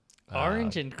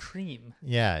 Orange and cream.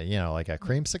 Yeah. Like a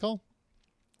creamsicle.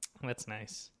 That's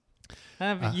nice.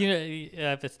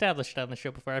 I've established on the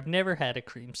show before, I've never had a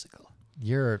creamsicle.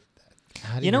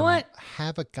 How do you know what?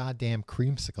 Have a goddamn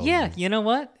creamsicle. Yeah, you know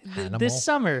what? This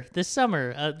summer. This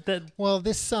summer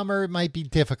it might be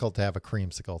difficult to have a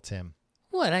creamsicle, Tim.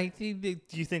 What? Do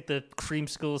you think the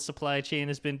creamsicle supply chain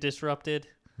has been disrupted?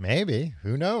 Maybe.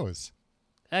 Who knows?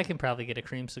 I can probably get a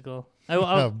creamsicle.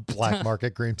 A black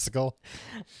market creamsicle.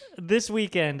 This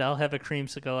weekend, I'll have a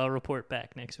creamsicle. I'll report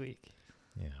back next week.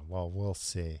 Yeah, well, we'll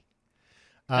see.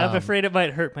 I'm afraid it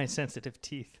might hurt my sensitive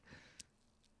teeth.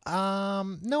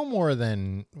 No more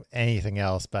than anything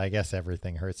else, but I guess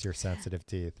everything hurts your sensitive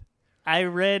teeth. I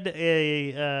read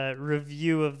a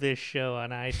review of this show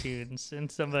on iTunes,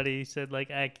 and somebody said,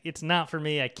 like, it's not for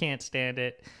me. I can't stand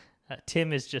it.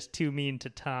 Tim is just too mean to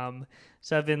Tom.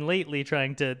 So I've been lately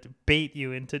trying to bait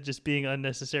you into just being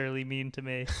unnecessarily mean to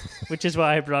me, which is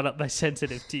why I brought up my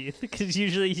sensitive teeth, because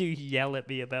usually you yell at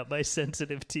me about my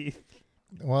sensitive teeth.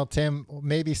 Well, Tim,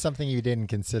 maybe something you didn't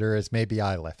consider is maybe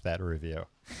I left that review.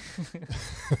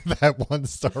 That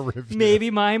 1-star review. Maybe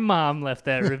my mom left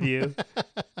that review.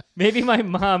 Maybe my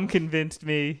mom convinced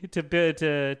me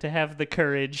to have the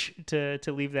courage to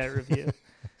leave that review.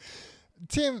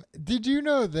 Tim, did you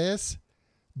know this?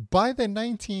 By the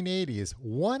 1980s,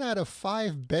 1 out of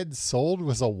 5 beds sold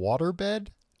was a waterbed.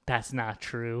 That's not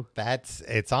true.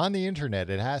 It's on the internet.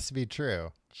 It has to be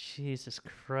true. Jesus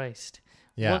Christ.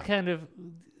 Yeah. What kind of...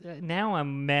 Now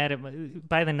I'm mad at...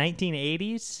 By the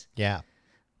 1980s? Yeah.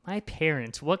 My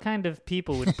parents, what kind of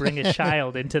people would bring a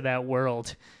child into that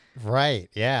world? Right,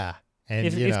 yeah. And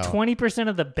if 20%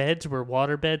 of the beds were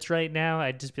water beds right now,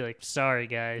 I'd just be like, sorry,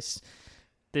 guys.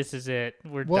 This is it.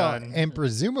 We're done. And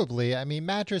presumably, I mean,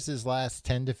 mattresses last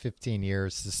 10 to 15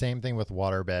 years. The same thing with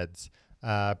waterbeds.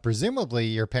 Presumably,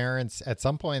 your parents at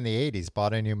some point in the 80s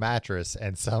bought a new mattress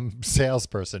and some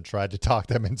salesperson tried to talk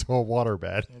them into a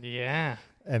waterbed. Yeah.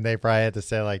 And they probably had to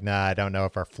say, like, nah, I don't know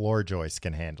if our floor joists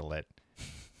can handle it.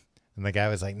 And the guy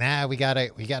was like, nah, we got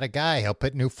a guy. He'll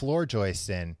put new floor joists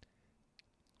in.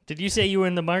 Did you say you were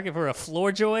in the market for a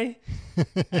floor joy?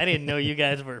 I didn't know you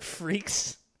guys were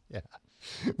freaks. Yeah.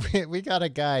 We got a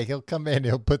guy. He'll come in.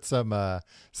 He'll put some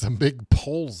big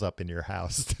poles up in your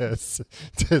house to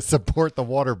support the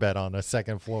waterbed on a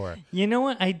second floor. You know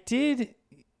what? I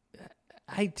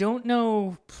don't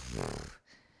know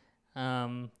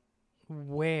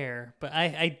where, but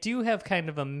I do have kind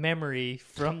of a memory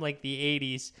from like the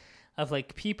 80s of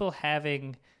like people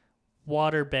having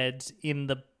waterbeds in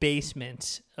the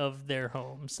basement of their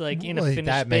homes, like in a finished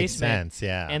that makes basement. Sense,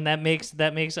 yeah. And that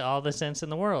makes all the sense in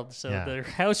the world. So Yeah. their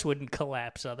house wouldn't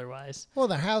collapse otherwise. Well,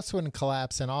 the house wouldn't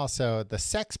collapse, and also the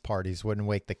sex parties wouldn't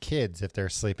wake the kids if they're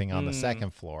sleeping on the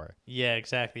second floor. Yeah,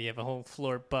 exactly. You have a whole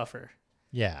floor buffer.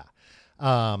 Yeah.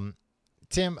 Tim,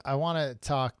 I want to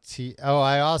talk to you. Oh,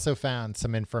 I also found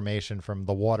some information from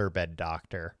the waterbed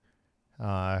doctor,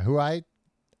 who I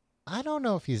don't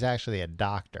know if he's actually a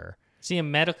doctor. Is he a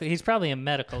medical? He's probably a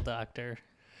medical doctor.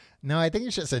 No, I think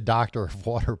he's just a doctor of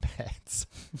waterbeds.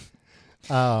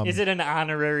 Is it an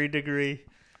honorary degree?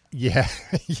 Yeah.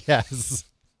 Yes.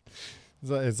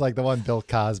 It's like the one Bill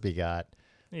Cosby got.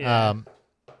 Yeah.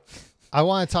 I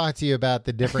want to talk to you about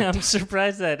the different. I'm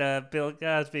surprised that Bill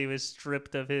Cosby was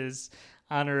stripped of his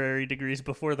honorary degrees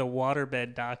before the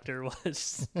waterbed doctor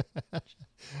was.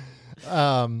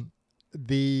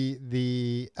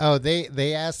 They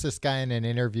asked this guy in an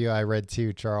interview I read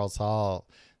too, Charles Hall.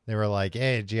 They were like,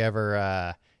 "Hey, did you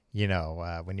ever,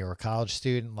 when you were a college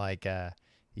student,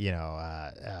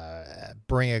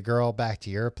 bring a girl back to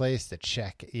your place to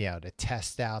check, to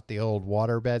test out the old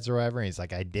waterbeds or whatever?" And he's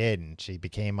like, "I did, and she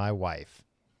became my wife."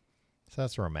 So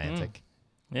that's romantic.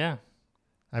 Yeah.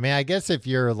 I mean, I guess if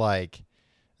you're like,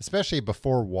 especially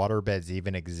before waterbeds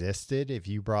even existed, if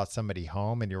you brought somebody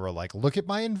home and you were like, "Look at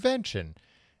my invention,"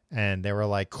 and they were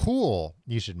like, "Cool,"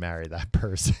 you should marry that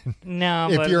person. No,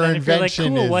 if but your if you're like,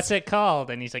 invention "Cool, is... what's it called?"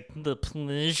 And he's like, "The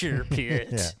pleasure pit."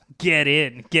 Yeah. Get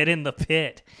in the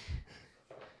pit.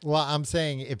 Well, I'm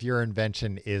saying if your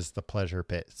invention is the pleasure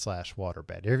pit /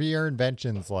 waterbed, if your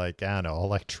invention's like, I don't know,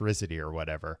 electricity or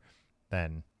whatever,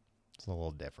 then it's a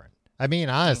little different. I mean,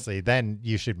 honestly, then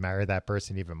you should marry that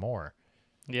person even more.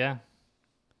 Yeah.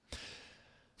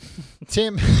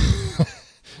 Tim,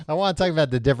 I want to talk about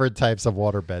the different types of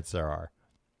waterbeds there are.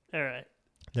 All right.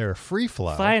 There are free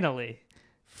flow. Finally.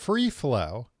 Free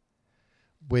flow,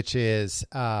 which is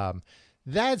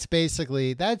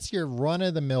that's your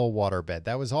run-of-the-mill waterbed.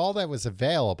 That was all that was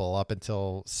available up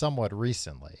until somewhat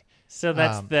recently. So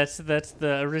that's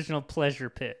the original pleasure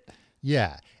pit.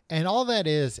 Yeah, and all that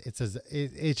is,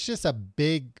 it's just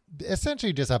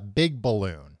essentially just a big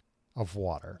balloon of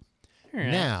water. Right.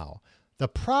 Now, the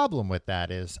problem with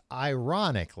that is,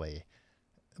 ironically,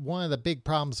 one of the big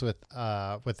problems with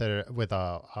a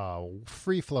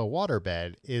free flow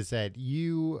waterbed is that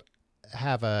you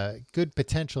have a good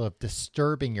potential of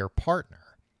disturbing your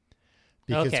partner,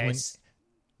 because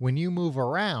when you move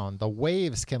around, the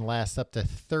waves can last up to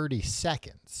 30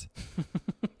 seconds.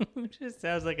 Which just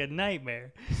sounds like a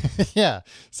nightmare. Yeah.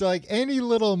 So like any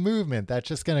little movement, that's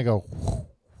just going to go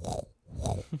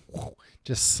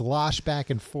just slosh back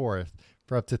and forth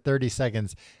for up to 30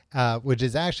 seconds, which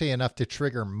is actually enough to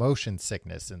trigger motion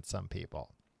sickness in some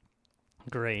people.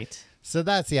 Great. So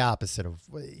that's the opposite of,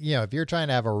 if you're trying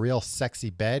to have a real sexy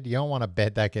bed, you don't want a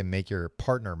bed that can make your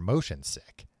partner motion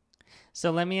sick. So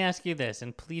let me ask you this,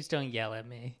 and please don't yell at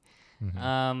me.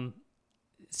 Mm-hmm.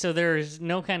 So there's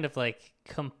no kind of like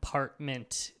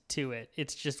compartment to it.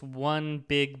 It's just one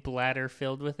big bladder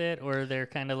filled with it, or they're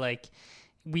kind of like,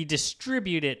 we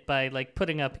distribute it by like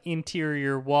putting up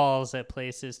interior walls at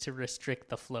places to restrict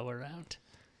the flow around.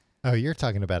 Oh, you're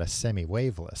talking about a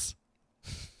semi-waveless.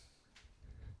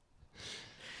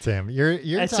 Tim,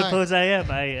 I suppose I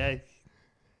am.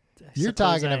 You're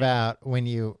talking about when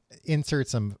you insert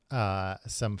some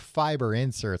fiber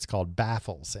inserts called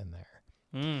baffles in there.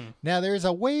 Now, there's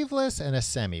a waveless and a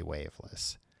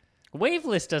semi-waveless.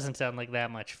 Waveless doesn't sound like that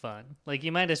much fun. Like,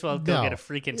 you might as well go get a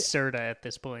freaking Serta at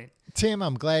this point. Tim,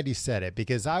 I'm glad you said it,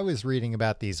 because I was reading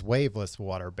about these waveless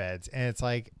waterbeds, and it's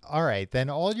like, all right, then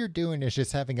all you're doing is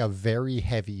just having a very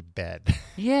heavy bed.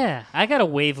 Yeah, I got a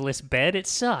waveless bed. It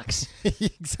sucks.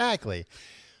 Exactly.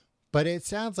 But it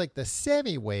sounds like the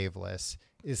semi-waveless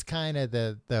is kind of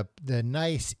the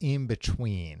nice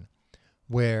in-between,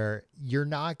 where you're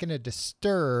not going to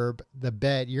disturb the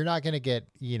bed. You're not going to get,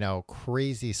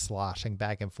 crazy sloshing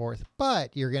back and forth,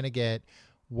 but you're going to get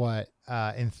what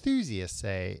enthusiasts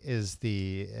say is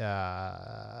the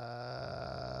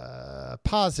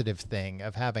positive thing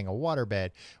of having a waterbed,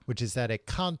 which is that it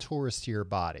contours to your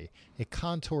body. It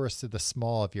contours to the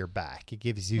small of your back. It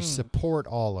gives you support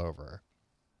all over.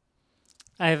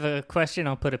 I have a question.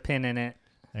 I'll put a pin in it.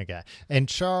 Okay. And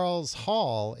Charles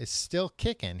Hall is still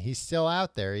kicking. He's still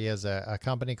out there. He has a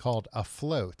company called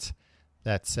Afloat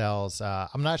that sells,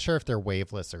 I'm not sure if they're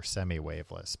waveless or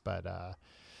semi-waveless, but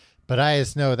I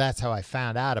just know that's how I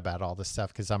found out about all this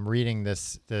stuff, because I'm reading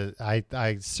this.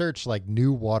 I searched like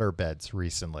new waterbeds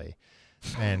recently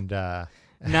And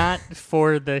not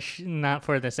for this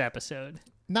episode.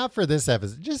 Not for this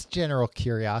episode, just general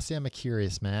curiosity. I'm a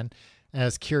curious man. And I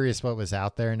was curious what was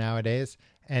out there nowadays.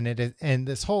 And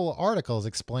this whole article is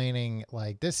explaining,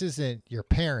 like, this isn't your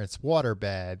parents'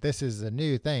 waterbed. This is a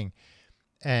new thing.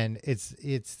 And it's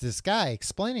this guy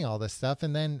explaining all this stuff.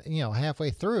 And then, halfway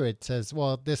through it says,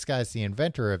 well, this guy's the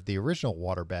inventor of the original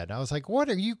waterbed. And I was like, what?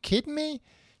 Are you kidding me?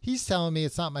 He's telling me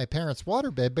it's not my parents'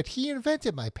 waterbed, but he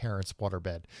invented my parents'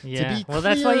 waterbed. Yeah. To be well,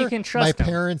 clear, that's why you can trust my him.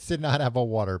 parents did not have a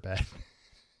waterbed.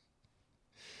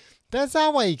 That's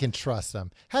not why you can trust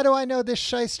them. How do I know this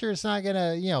shyster is not going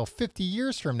to, 50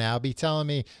 years from now be telling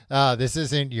me, this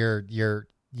isn't your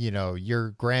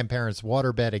grandparents'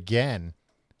 waterbed again.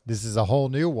 This is a whole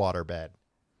new waterbed.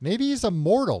 Maybe he's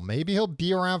immortal. Maybe he'll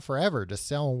be around forever just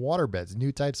selling waterbeds,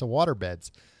 new types of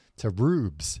waterbeds to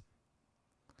rubes.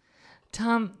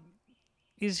 Tom,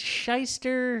 is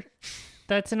shyster,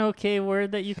 that's an okay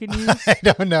word that you can use? I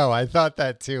don't know. I thought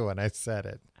that too when I said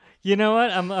it. You know what?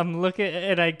 I'm looking,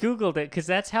 and I Googled it because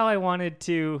that's how I wanted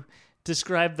to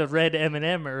describe the red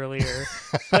M&M earlier,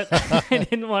 but I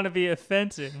didn't want to be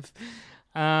offensive.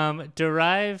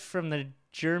 Derived from the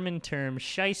German term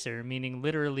Scheisser, meaning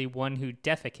literally one who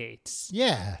defecates.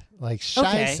 Yeah, like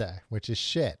Scheisse, which is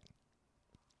shit.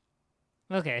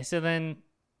 Okay, so then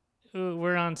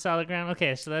we're on solid ground.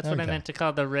 Okay, so that's what I meant to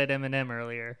call the red M&M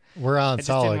earlier. We're on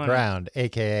solid ground,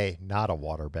 a.k.a. not a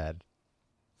waterbed.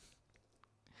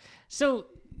 So,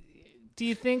 do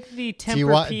you think the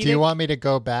Tempur-Pedic... Do you want me to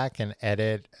go back and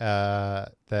edit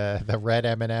the red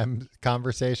M&M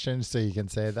conversation so you can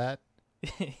say that?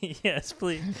 Yes,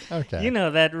 please. Okay.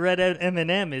 That red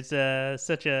M&M is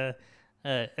such a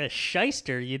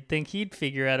shyster. You'd think he'd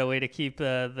figure out a way to keep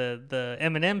the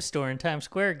M&M store in Times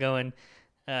Square going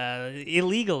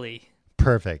illegally.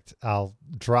 Perfect. I'll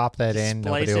drop that in.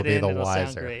 Nobody will be the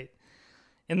wiser. Sound great.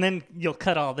 And then you'll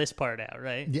cut all this part out,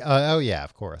 right? Yeah, yeah,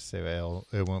 of course. It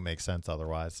won't make sense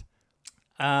otherwise.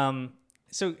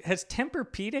 So has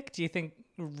Tempur-Pedic, do you think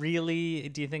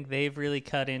they've really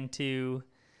cut into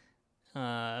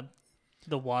the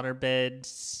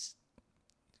waterbed's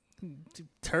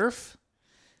turf?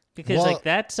 Because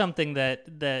that's something that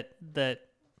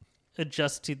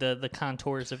adjusts to the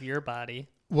contours of your body.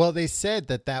 Well, they said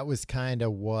that was kind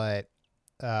of what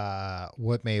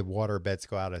made waterbeds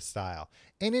go out of style.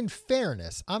 And in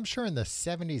fairness, I'm sure in the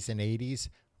 70s and 80s,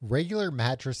 regular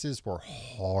mattresses were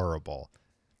horrible.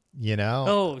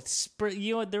 Oh,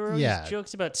 there were always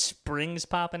jokes about springs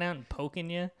popping out and poking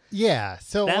you. Yeah,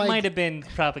 so that might have been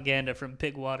propaganda from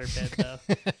Pig Waterbed,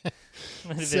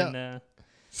 though.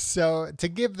 So to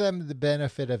give them the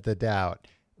benefit of the doubt,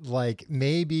 like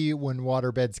maybe when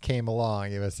waterbeds came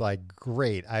along, it was like,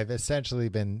 great, I've essentially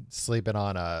been sleeping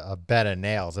on a bed of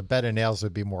nails. A bed of nails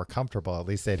would be more comfortable. At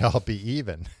least they'd all be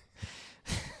even.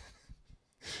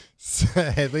 So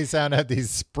at least I don't have these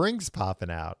springs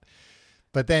popping out.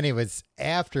 But then it was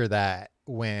after that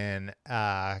when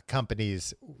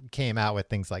companies came out with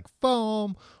things like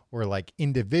foam or like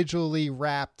individually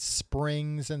wrapped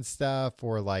springs and stuff,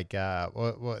 or like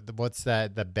what's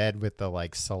that? The bed with the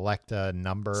like Selecta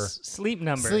number, sleep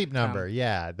number,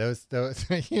 Yeah, those the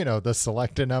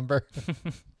Selecta number.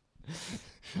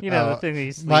 The thing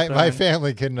you sleep my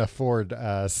family couldn't afford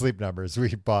sleep numbers.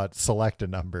 We bought Selecta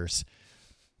numbers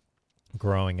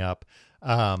growing up.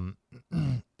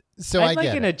 So I'd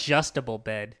like an adjustable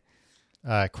bed.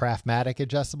 Craftmatic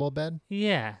adjustable bed?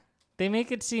 Yeah. They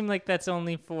make it seem like that's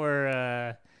only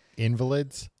for...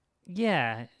 invalids?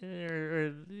 Yeah.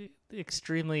 Or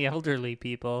extremely elderly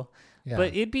people. Yeah.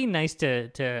 But it'd be nice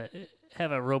to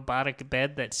have a robotic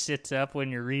bed that sits up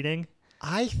when you're reading.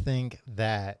 I think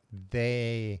that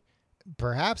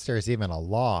perhaps there's even a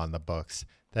law on the books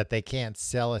that they can't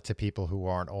sell it to people who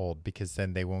aren't old because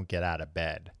then they won't get out of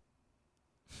bed.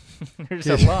 There's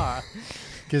a law.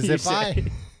 Because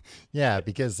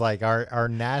because like our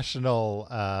national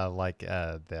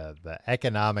the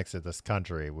economics of this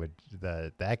country would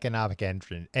the economic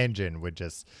engine would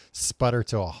just sputter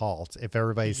to a halt if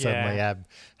everybody suddenly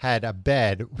had a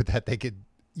bed that they could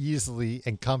easily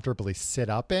and comfortably sit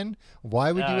up in.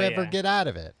 Why would you ever get out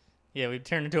of it? Yeah, we'd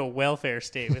turn into a welfare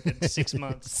state within 6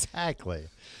 months. Exactly.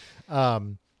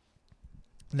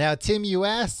 Now, Tim, you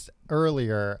asked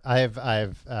earlier. I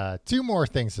have two more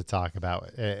things to talk about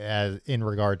in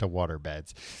regard to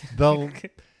waterbeds.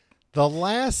 The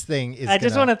last thing is. I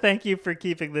just want to thank you for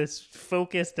keeping this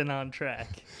focused and on track.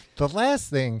 The last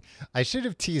thing, I should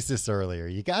have teased this earlier.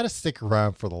 You got to stick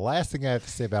around for the last thing I have to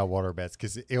say about waterbeds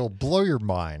because it'll blow your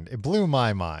mind. It blew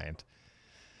my mind.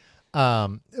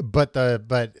 But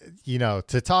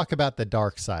to talk about the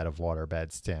dark side of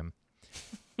waterbeds, Tim.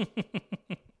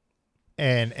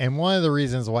 And one of the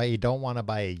reasons why you don't want to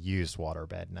buy a used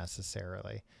waterbed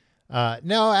necessarily.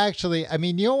 No, actually, I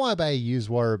mean, you don't want to buy a used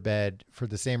waterbed for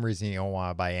the same reason you don't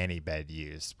want to buy any bed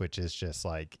used, which is just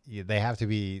like they have to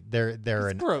be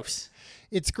they're gross.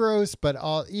 It's gross, but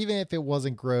even if it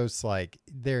wasn't gross, like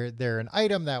they're an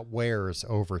item that wears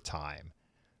over time.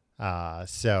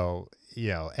 So,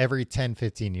 every 10,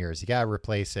 15 years, you got to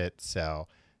replace it. So,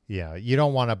 you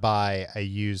don't want to buy a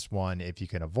used one if you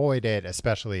can avoid it,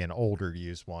 especially an older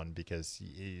used one, because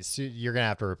you're going to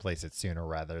have to replace it sooner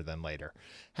rather than later.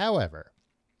 However,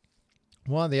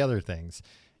 one of the other things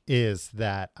is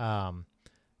that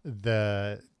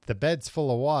the bed's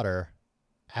full of water.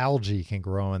 Algae can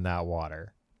grow in that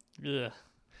water. Ugh.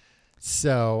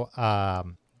 So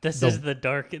this is the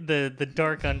dark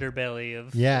underbelly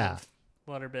of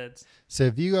waterbeds. So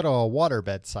if you go to a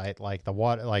waterbed site like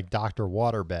Dr.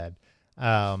 Waterbed,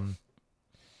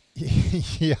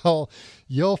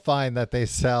 you'll find that they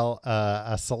sell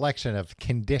a selection of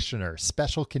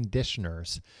special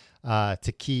conditioners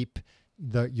to keep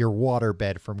your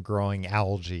waterbed from growing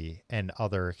algae and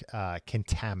other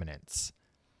contaminants.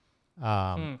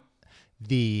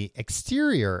 The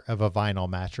exterior of a vinyl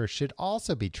mattress should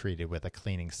also be treated with a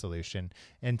cleaning solution,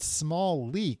 and small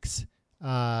leaks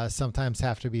sometimes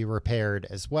have to be repaired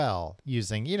as well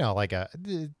using, you don't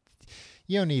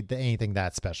need anything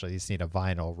that special. You just need a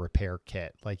vinyl repair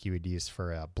kit like you would use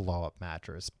for a blow-up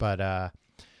mattress. But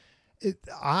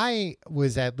I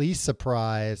was at least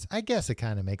surprised, I guess it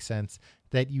kind of makes sense,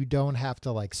 that you don't have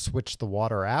to switch the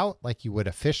water out like you would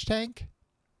a fish tank.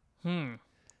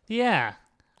 Yeah.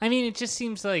 I mean, it just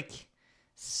seems like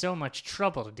so much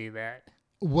trouble to do that.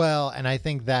 Well, and I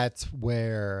think that's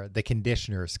where the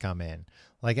conditioners come in.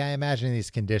 I imagine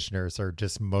these conditioners are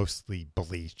just mostly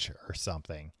bleach or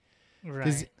something.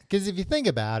 Right. Because if you think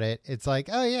about it, it's like,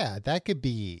 oh yeah, that could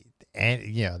be, and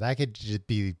that could just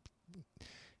be,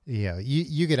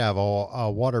 you could have a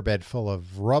waterbed full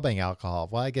of rubbing alcohol.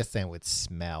 Well, I guess then it would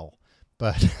smell,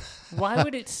 but why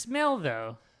would it smell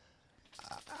though?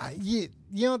 You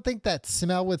don't think that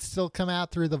smell would still come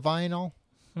out through the vinyl?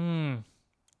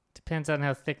 Depends on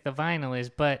how thick the vinyl is,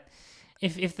 but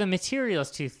if the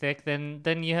material's too thick,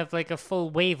 then you have a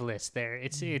full wave list there.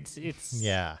 It's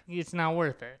not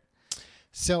worth it.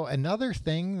 So another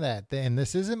thing and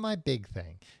this isn't my big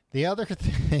thing. The other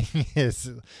thing is,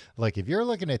 if you're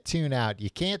looking to tune out, you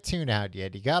can't tune out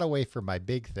yet. You got to wait for my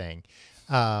big thing.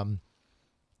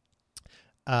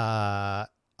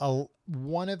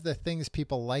 One of the things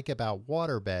people like about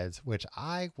waterbeds, which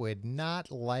I would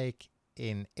not like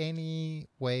in any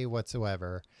way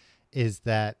whatsoever, is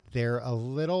that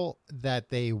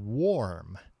they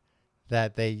warm,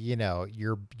 that they,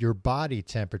 your body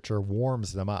temperature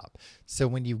warms them up. So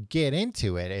when you get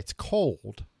into it, it's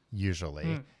cold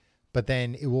usually, but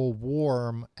then it will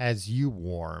warm as you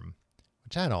warm,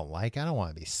 which I don't like. I don't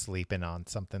want to be sleeping on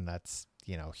something that's,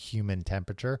 human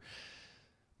temperature.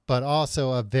 But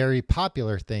also a very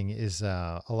popular thing is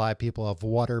a lot of people have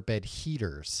waterbed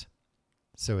heaters.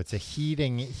 So it's a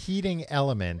heating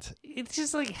element. It's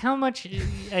just how much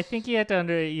I think you have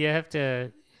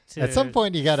to at some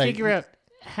point you got to figure out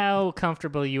how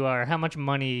comfortable you are, how much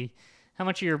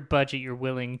of your budget you're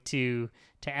willing to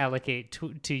allocate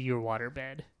to your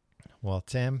waterbed. Well,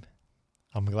 Tim,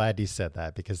 I'm glad you said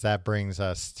that, because that brings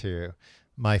us to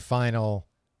my final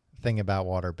thing about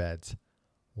waterbeds.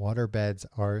 Waterbeds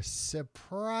are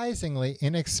surprisingly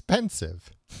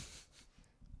inexpensive.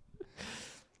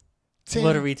 Tim,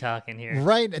 what are we talking here?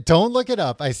 Right. Don't look it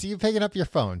up. I see you picking up your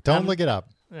phone. Don't look it up.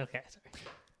 Okay. Sorry.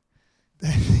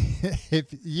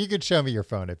 If you could show me your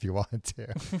phone if you want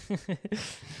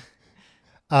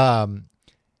to.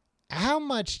 How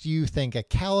much do you think a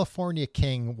California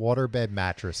King waterbed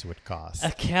mattress would cost?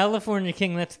 A California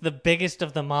King, that's the biggest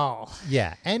of them all.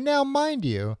 Yeah. And now, mind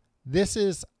you, this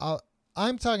is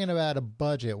I'm talking about a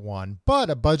budget one, but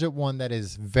a budget one that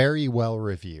is very well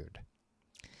reviewed.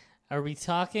 Are we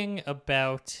talking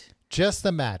about just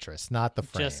the mattress, not the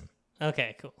frame?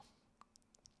 Okay, cool.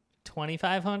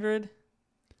 $2,500?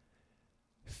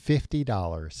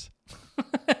 $50.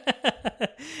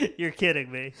 You're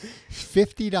kidding me.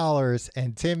 $50,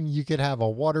 and Tim, you could have a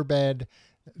waterbed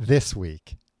this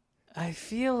week. I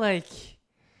feel like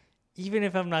even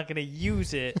if I'm not going to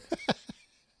use it,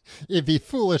 it'd be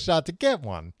foolish not to get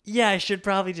one. Yeah, I should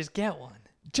probably just get one.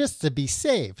 Just to be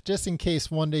safe, just in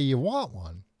case one day you want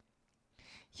one.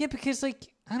 Yeah, because I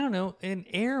don't know, an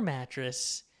air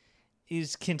mattress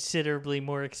is considerably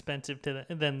more expensive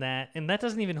than that, and that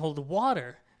doesn't even hold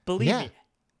water.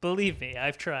 Believe me,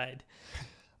 I've tried.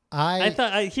 I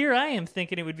thought here I am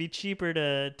thinking it would be cheaper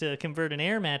to convert an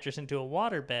air mattress into a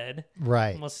waterbed.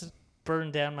 Right. Almost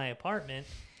burn down my apartment.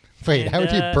 Wait, how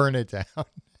would you burn it down?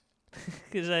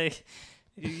 Because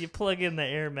you plug in the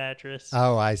air mattress.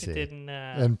 Oh, I see.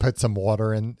 And put some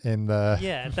water in the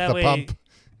the pump.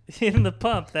 In the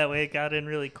pump. That way it got in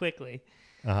really quickly.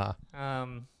 Uh-huh.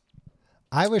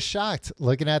 I was shocked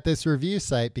looking at this review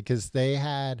site because they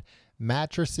had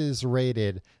mattresses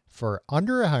rated for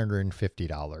under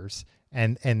 $150,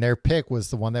 and their pick was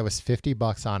the one that was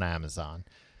 $50 on Amazon,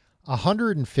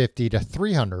 $150 to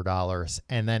 $300,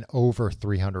 and then over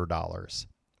 $300.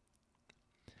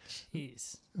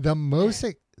 Jeez. The most,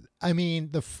 I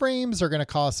mean, the frames are going to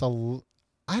cost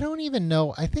I don't even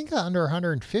know. I think under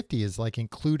 150 is like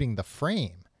including the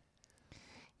frame.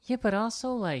 Yeah, but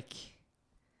also like,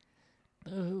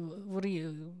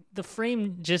 the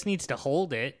frame just needs to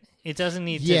hold it. It doesn't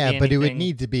need to be anything. Yeah, but it would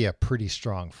need to be a pretty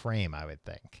strong frame, I would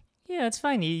think. Yeah, it's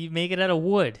fine. You make it out of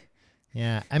wood.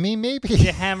 Yeah, I mean, maybe...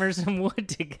 You hammer some wood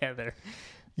together.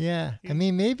 Yeah, I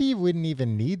mean, maybe you wouldn't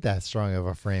even need that strong of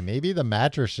a frame. Maybe the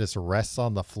mattress just rests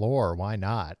on the floor. Why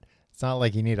not? It's not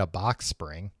like you need a box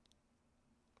spring.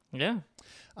 Yeah.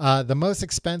 The most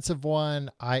expensive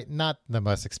one, not the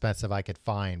most expensive I could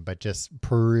find, but just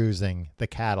perusing the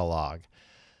catalog,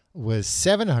 was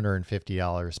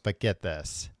 $750. But get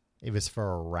this. It was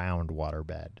for a round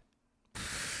waterbed.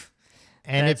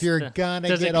 And if you're gonna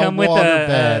get a waterbed, does it come with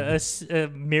a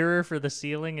mirror for the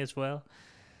ceiling as well?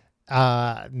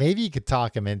 Maybe you could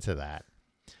talk him into that.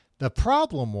 The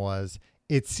problem was,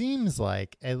 it seems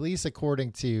like, at least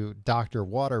according to Dr.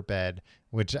 Waterbed,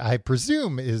 which I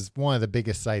presume is one of the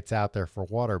biggest sites out there for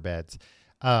waterbeds,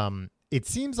 it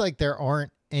seems like there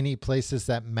aren't any places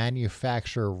that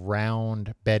manufacture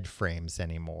round bed frames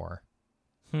anymore.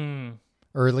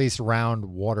 Or at least round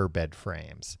waterbed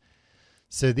frames.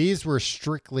 So these were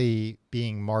strictly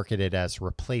being marketed as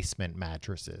replacement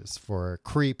mattresses for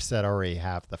creeps that already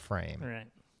have the frame. Right.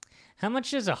 How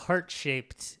much does a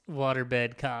heart-shaped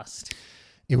waterbed cost?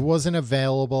 It wasn't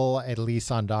available, at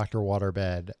least on Dr.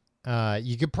 Waterbed.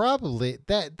 You could probably...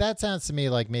 That sounds to me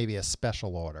like maybe a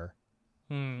special order.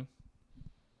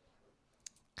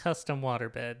 Custom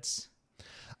waterbeds.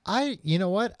 You know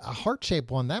what? A heart-shaped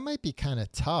one, that might be kind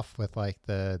of tough with like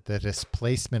the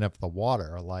displacement of the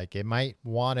water. Like it might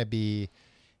want to be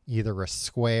either a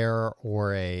square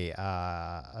or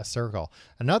a circle.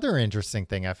 Another interesting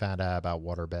thing I found out about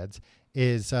waterbeds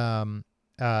is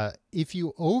if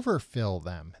you overfill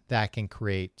them, that can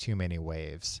create too many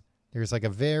waves. There's like a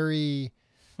very,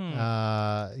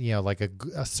 like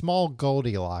a small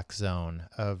Goldilocks zone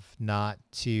of not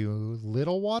too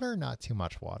little water, not too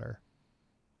much water.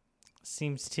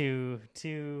 Seems too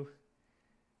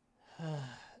I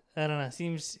don't know.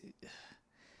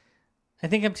 I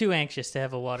think I'm too anxious to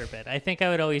have a waterbed. I think I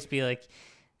would always be like,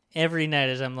 every night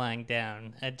as I'm lying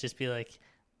down, I'd just be like,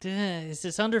 is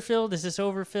this underfilled? Is this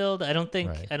overfilled? I don't think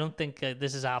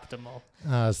this is optimal.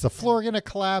 Is the floor going to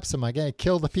collapse? Am I going to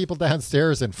kill the people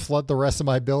downstairs and flood the rest of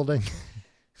my building?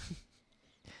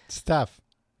 It's tough.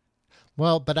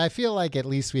 Well, but I feel like at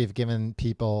least we've given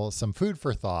people some food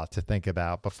for thought to think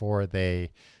about before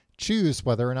they choose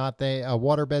whether or not a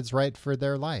waterbed's right for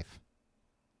their life.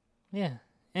 Yeah.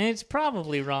 And it's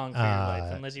probably wrong for your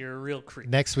life unless you're a real creep.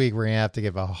 Next week, we're going to have to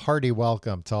give a hearty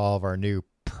welcome to all of our new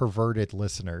perverted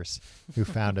listeners who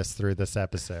found us through this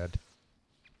episode.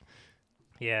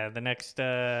 Yeah, the next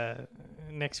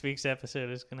week's episode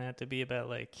is going to have to be about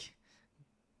like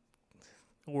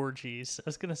orgies. I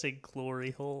was going to say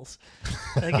glory holes.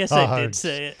 I guess I did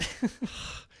say it.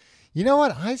 You know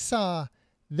what? I saw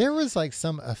there was like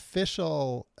some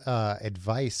official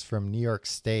advice from New York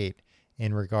State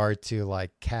in regard to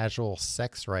like casual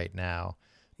sex right now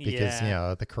because,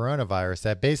 the coronavirus,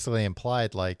 that basically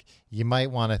implied like you might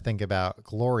want to think about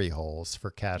glory holes for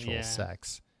casual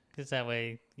sex. Because that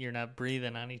way you're not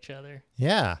breathing on each other.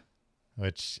 Yeah.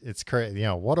 Which it's crazy.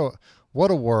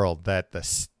 What a world that the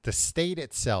state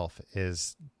itself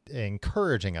is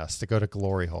encouraging us to go to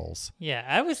glory holes. Yeah,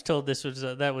 I was told this was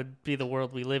that would be the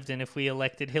world we lived in if we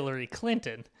elected Hillary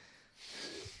Clinton.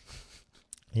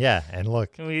 Yeah, and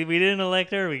look, we didn't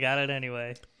elect her, we got it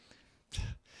anyway.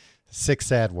 Sick,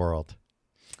 sad world.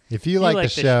 If you like the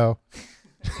show,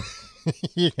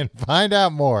 you can find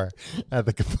out more at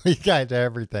the Complete Guide to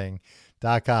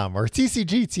Everything.com or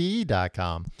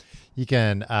tcgte.com. You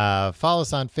can follow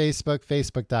us on Facebook,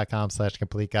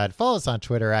 facebook.com/Complete Guide. Follow us on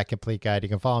Twitter at Complete Guide. You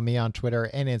can follow me on Twitter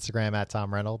and Instagram at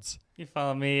Tom Reynolds. You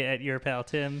follow me at Your Pal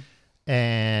Tim.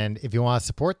 And if you want to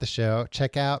support the show,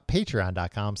 check out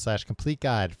patreon.com/complete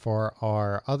guide for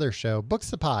our other show,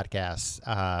 Books the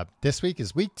Podcast. This week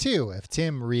is week 2 of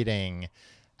Tim reading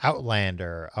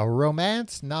Outlander, a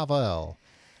romance novel.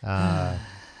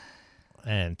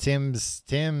 And Tim, he's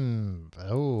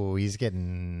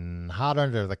getting hot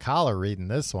under the collar reading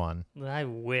this one. I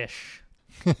wish.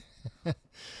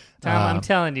 Tom, I'm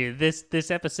telling you,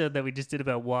 this episode that we just did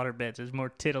about waterbeds is more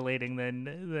titillating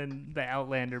than the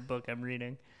Outlander book I'm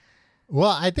reading.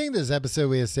 Well, I think this episode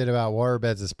we just did about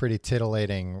waterbeds is pretty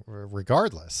titillating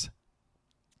regardless.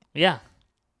 Yeah.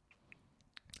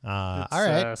 All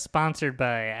right. Sponsored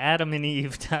by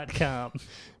adamandeve.com.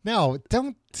 No,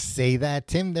 don't say that,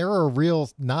 Tim. They're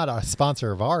not a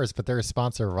sponsor of ours, but they're a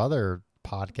sponsor of other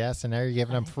podcasts, and now you're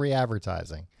giving them free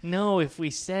advertising. No, if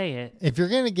we say it. If you're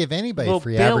going to give anybody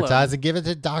free advertising, give it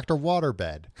to Dr.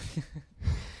 Waterbed.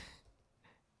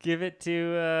 Give it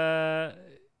to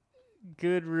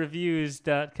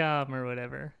goodreviews.com or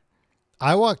whatever.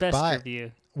 I walked Best by.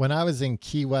 Review. When I was in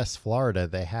Key West, Florida,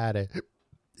 they had a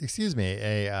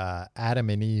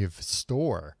Adam and Eve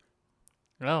store.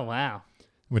 Oh, wow.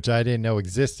 Which I didn't know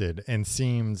existed, and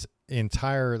seemed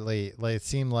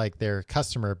like their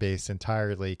customer base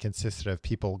entirely consisted of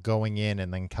people going in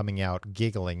and then coming out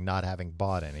giggling, not having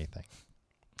bought anything.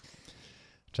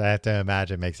 Which I have to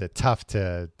imagine makes it tough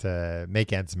to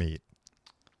make ends meet.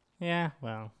 Yeah,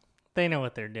 well, they know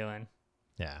what they're doing.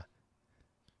 Yeah.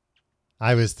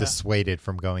 I was dissuaded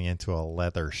from going into a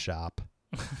leather shop.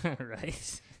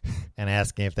 Right. And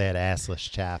asking if they had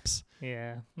assless chaps.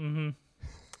 Yeah. Mm-hmm.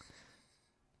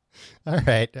 All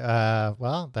right.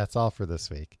 Well, that's all for this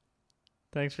week.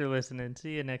 Thanks for listening.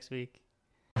 See you next week.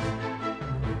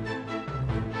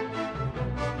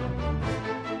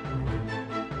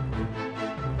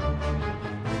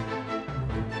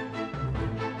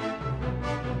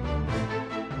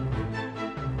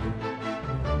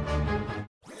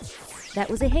 That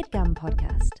was a HeadGum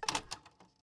podcast.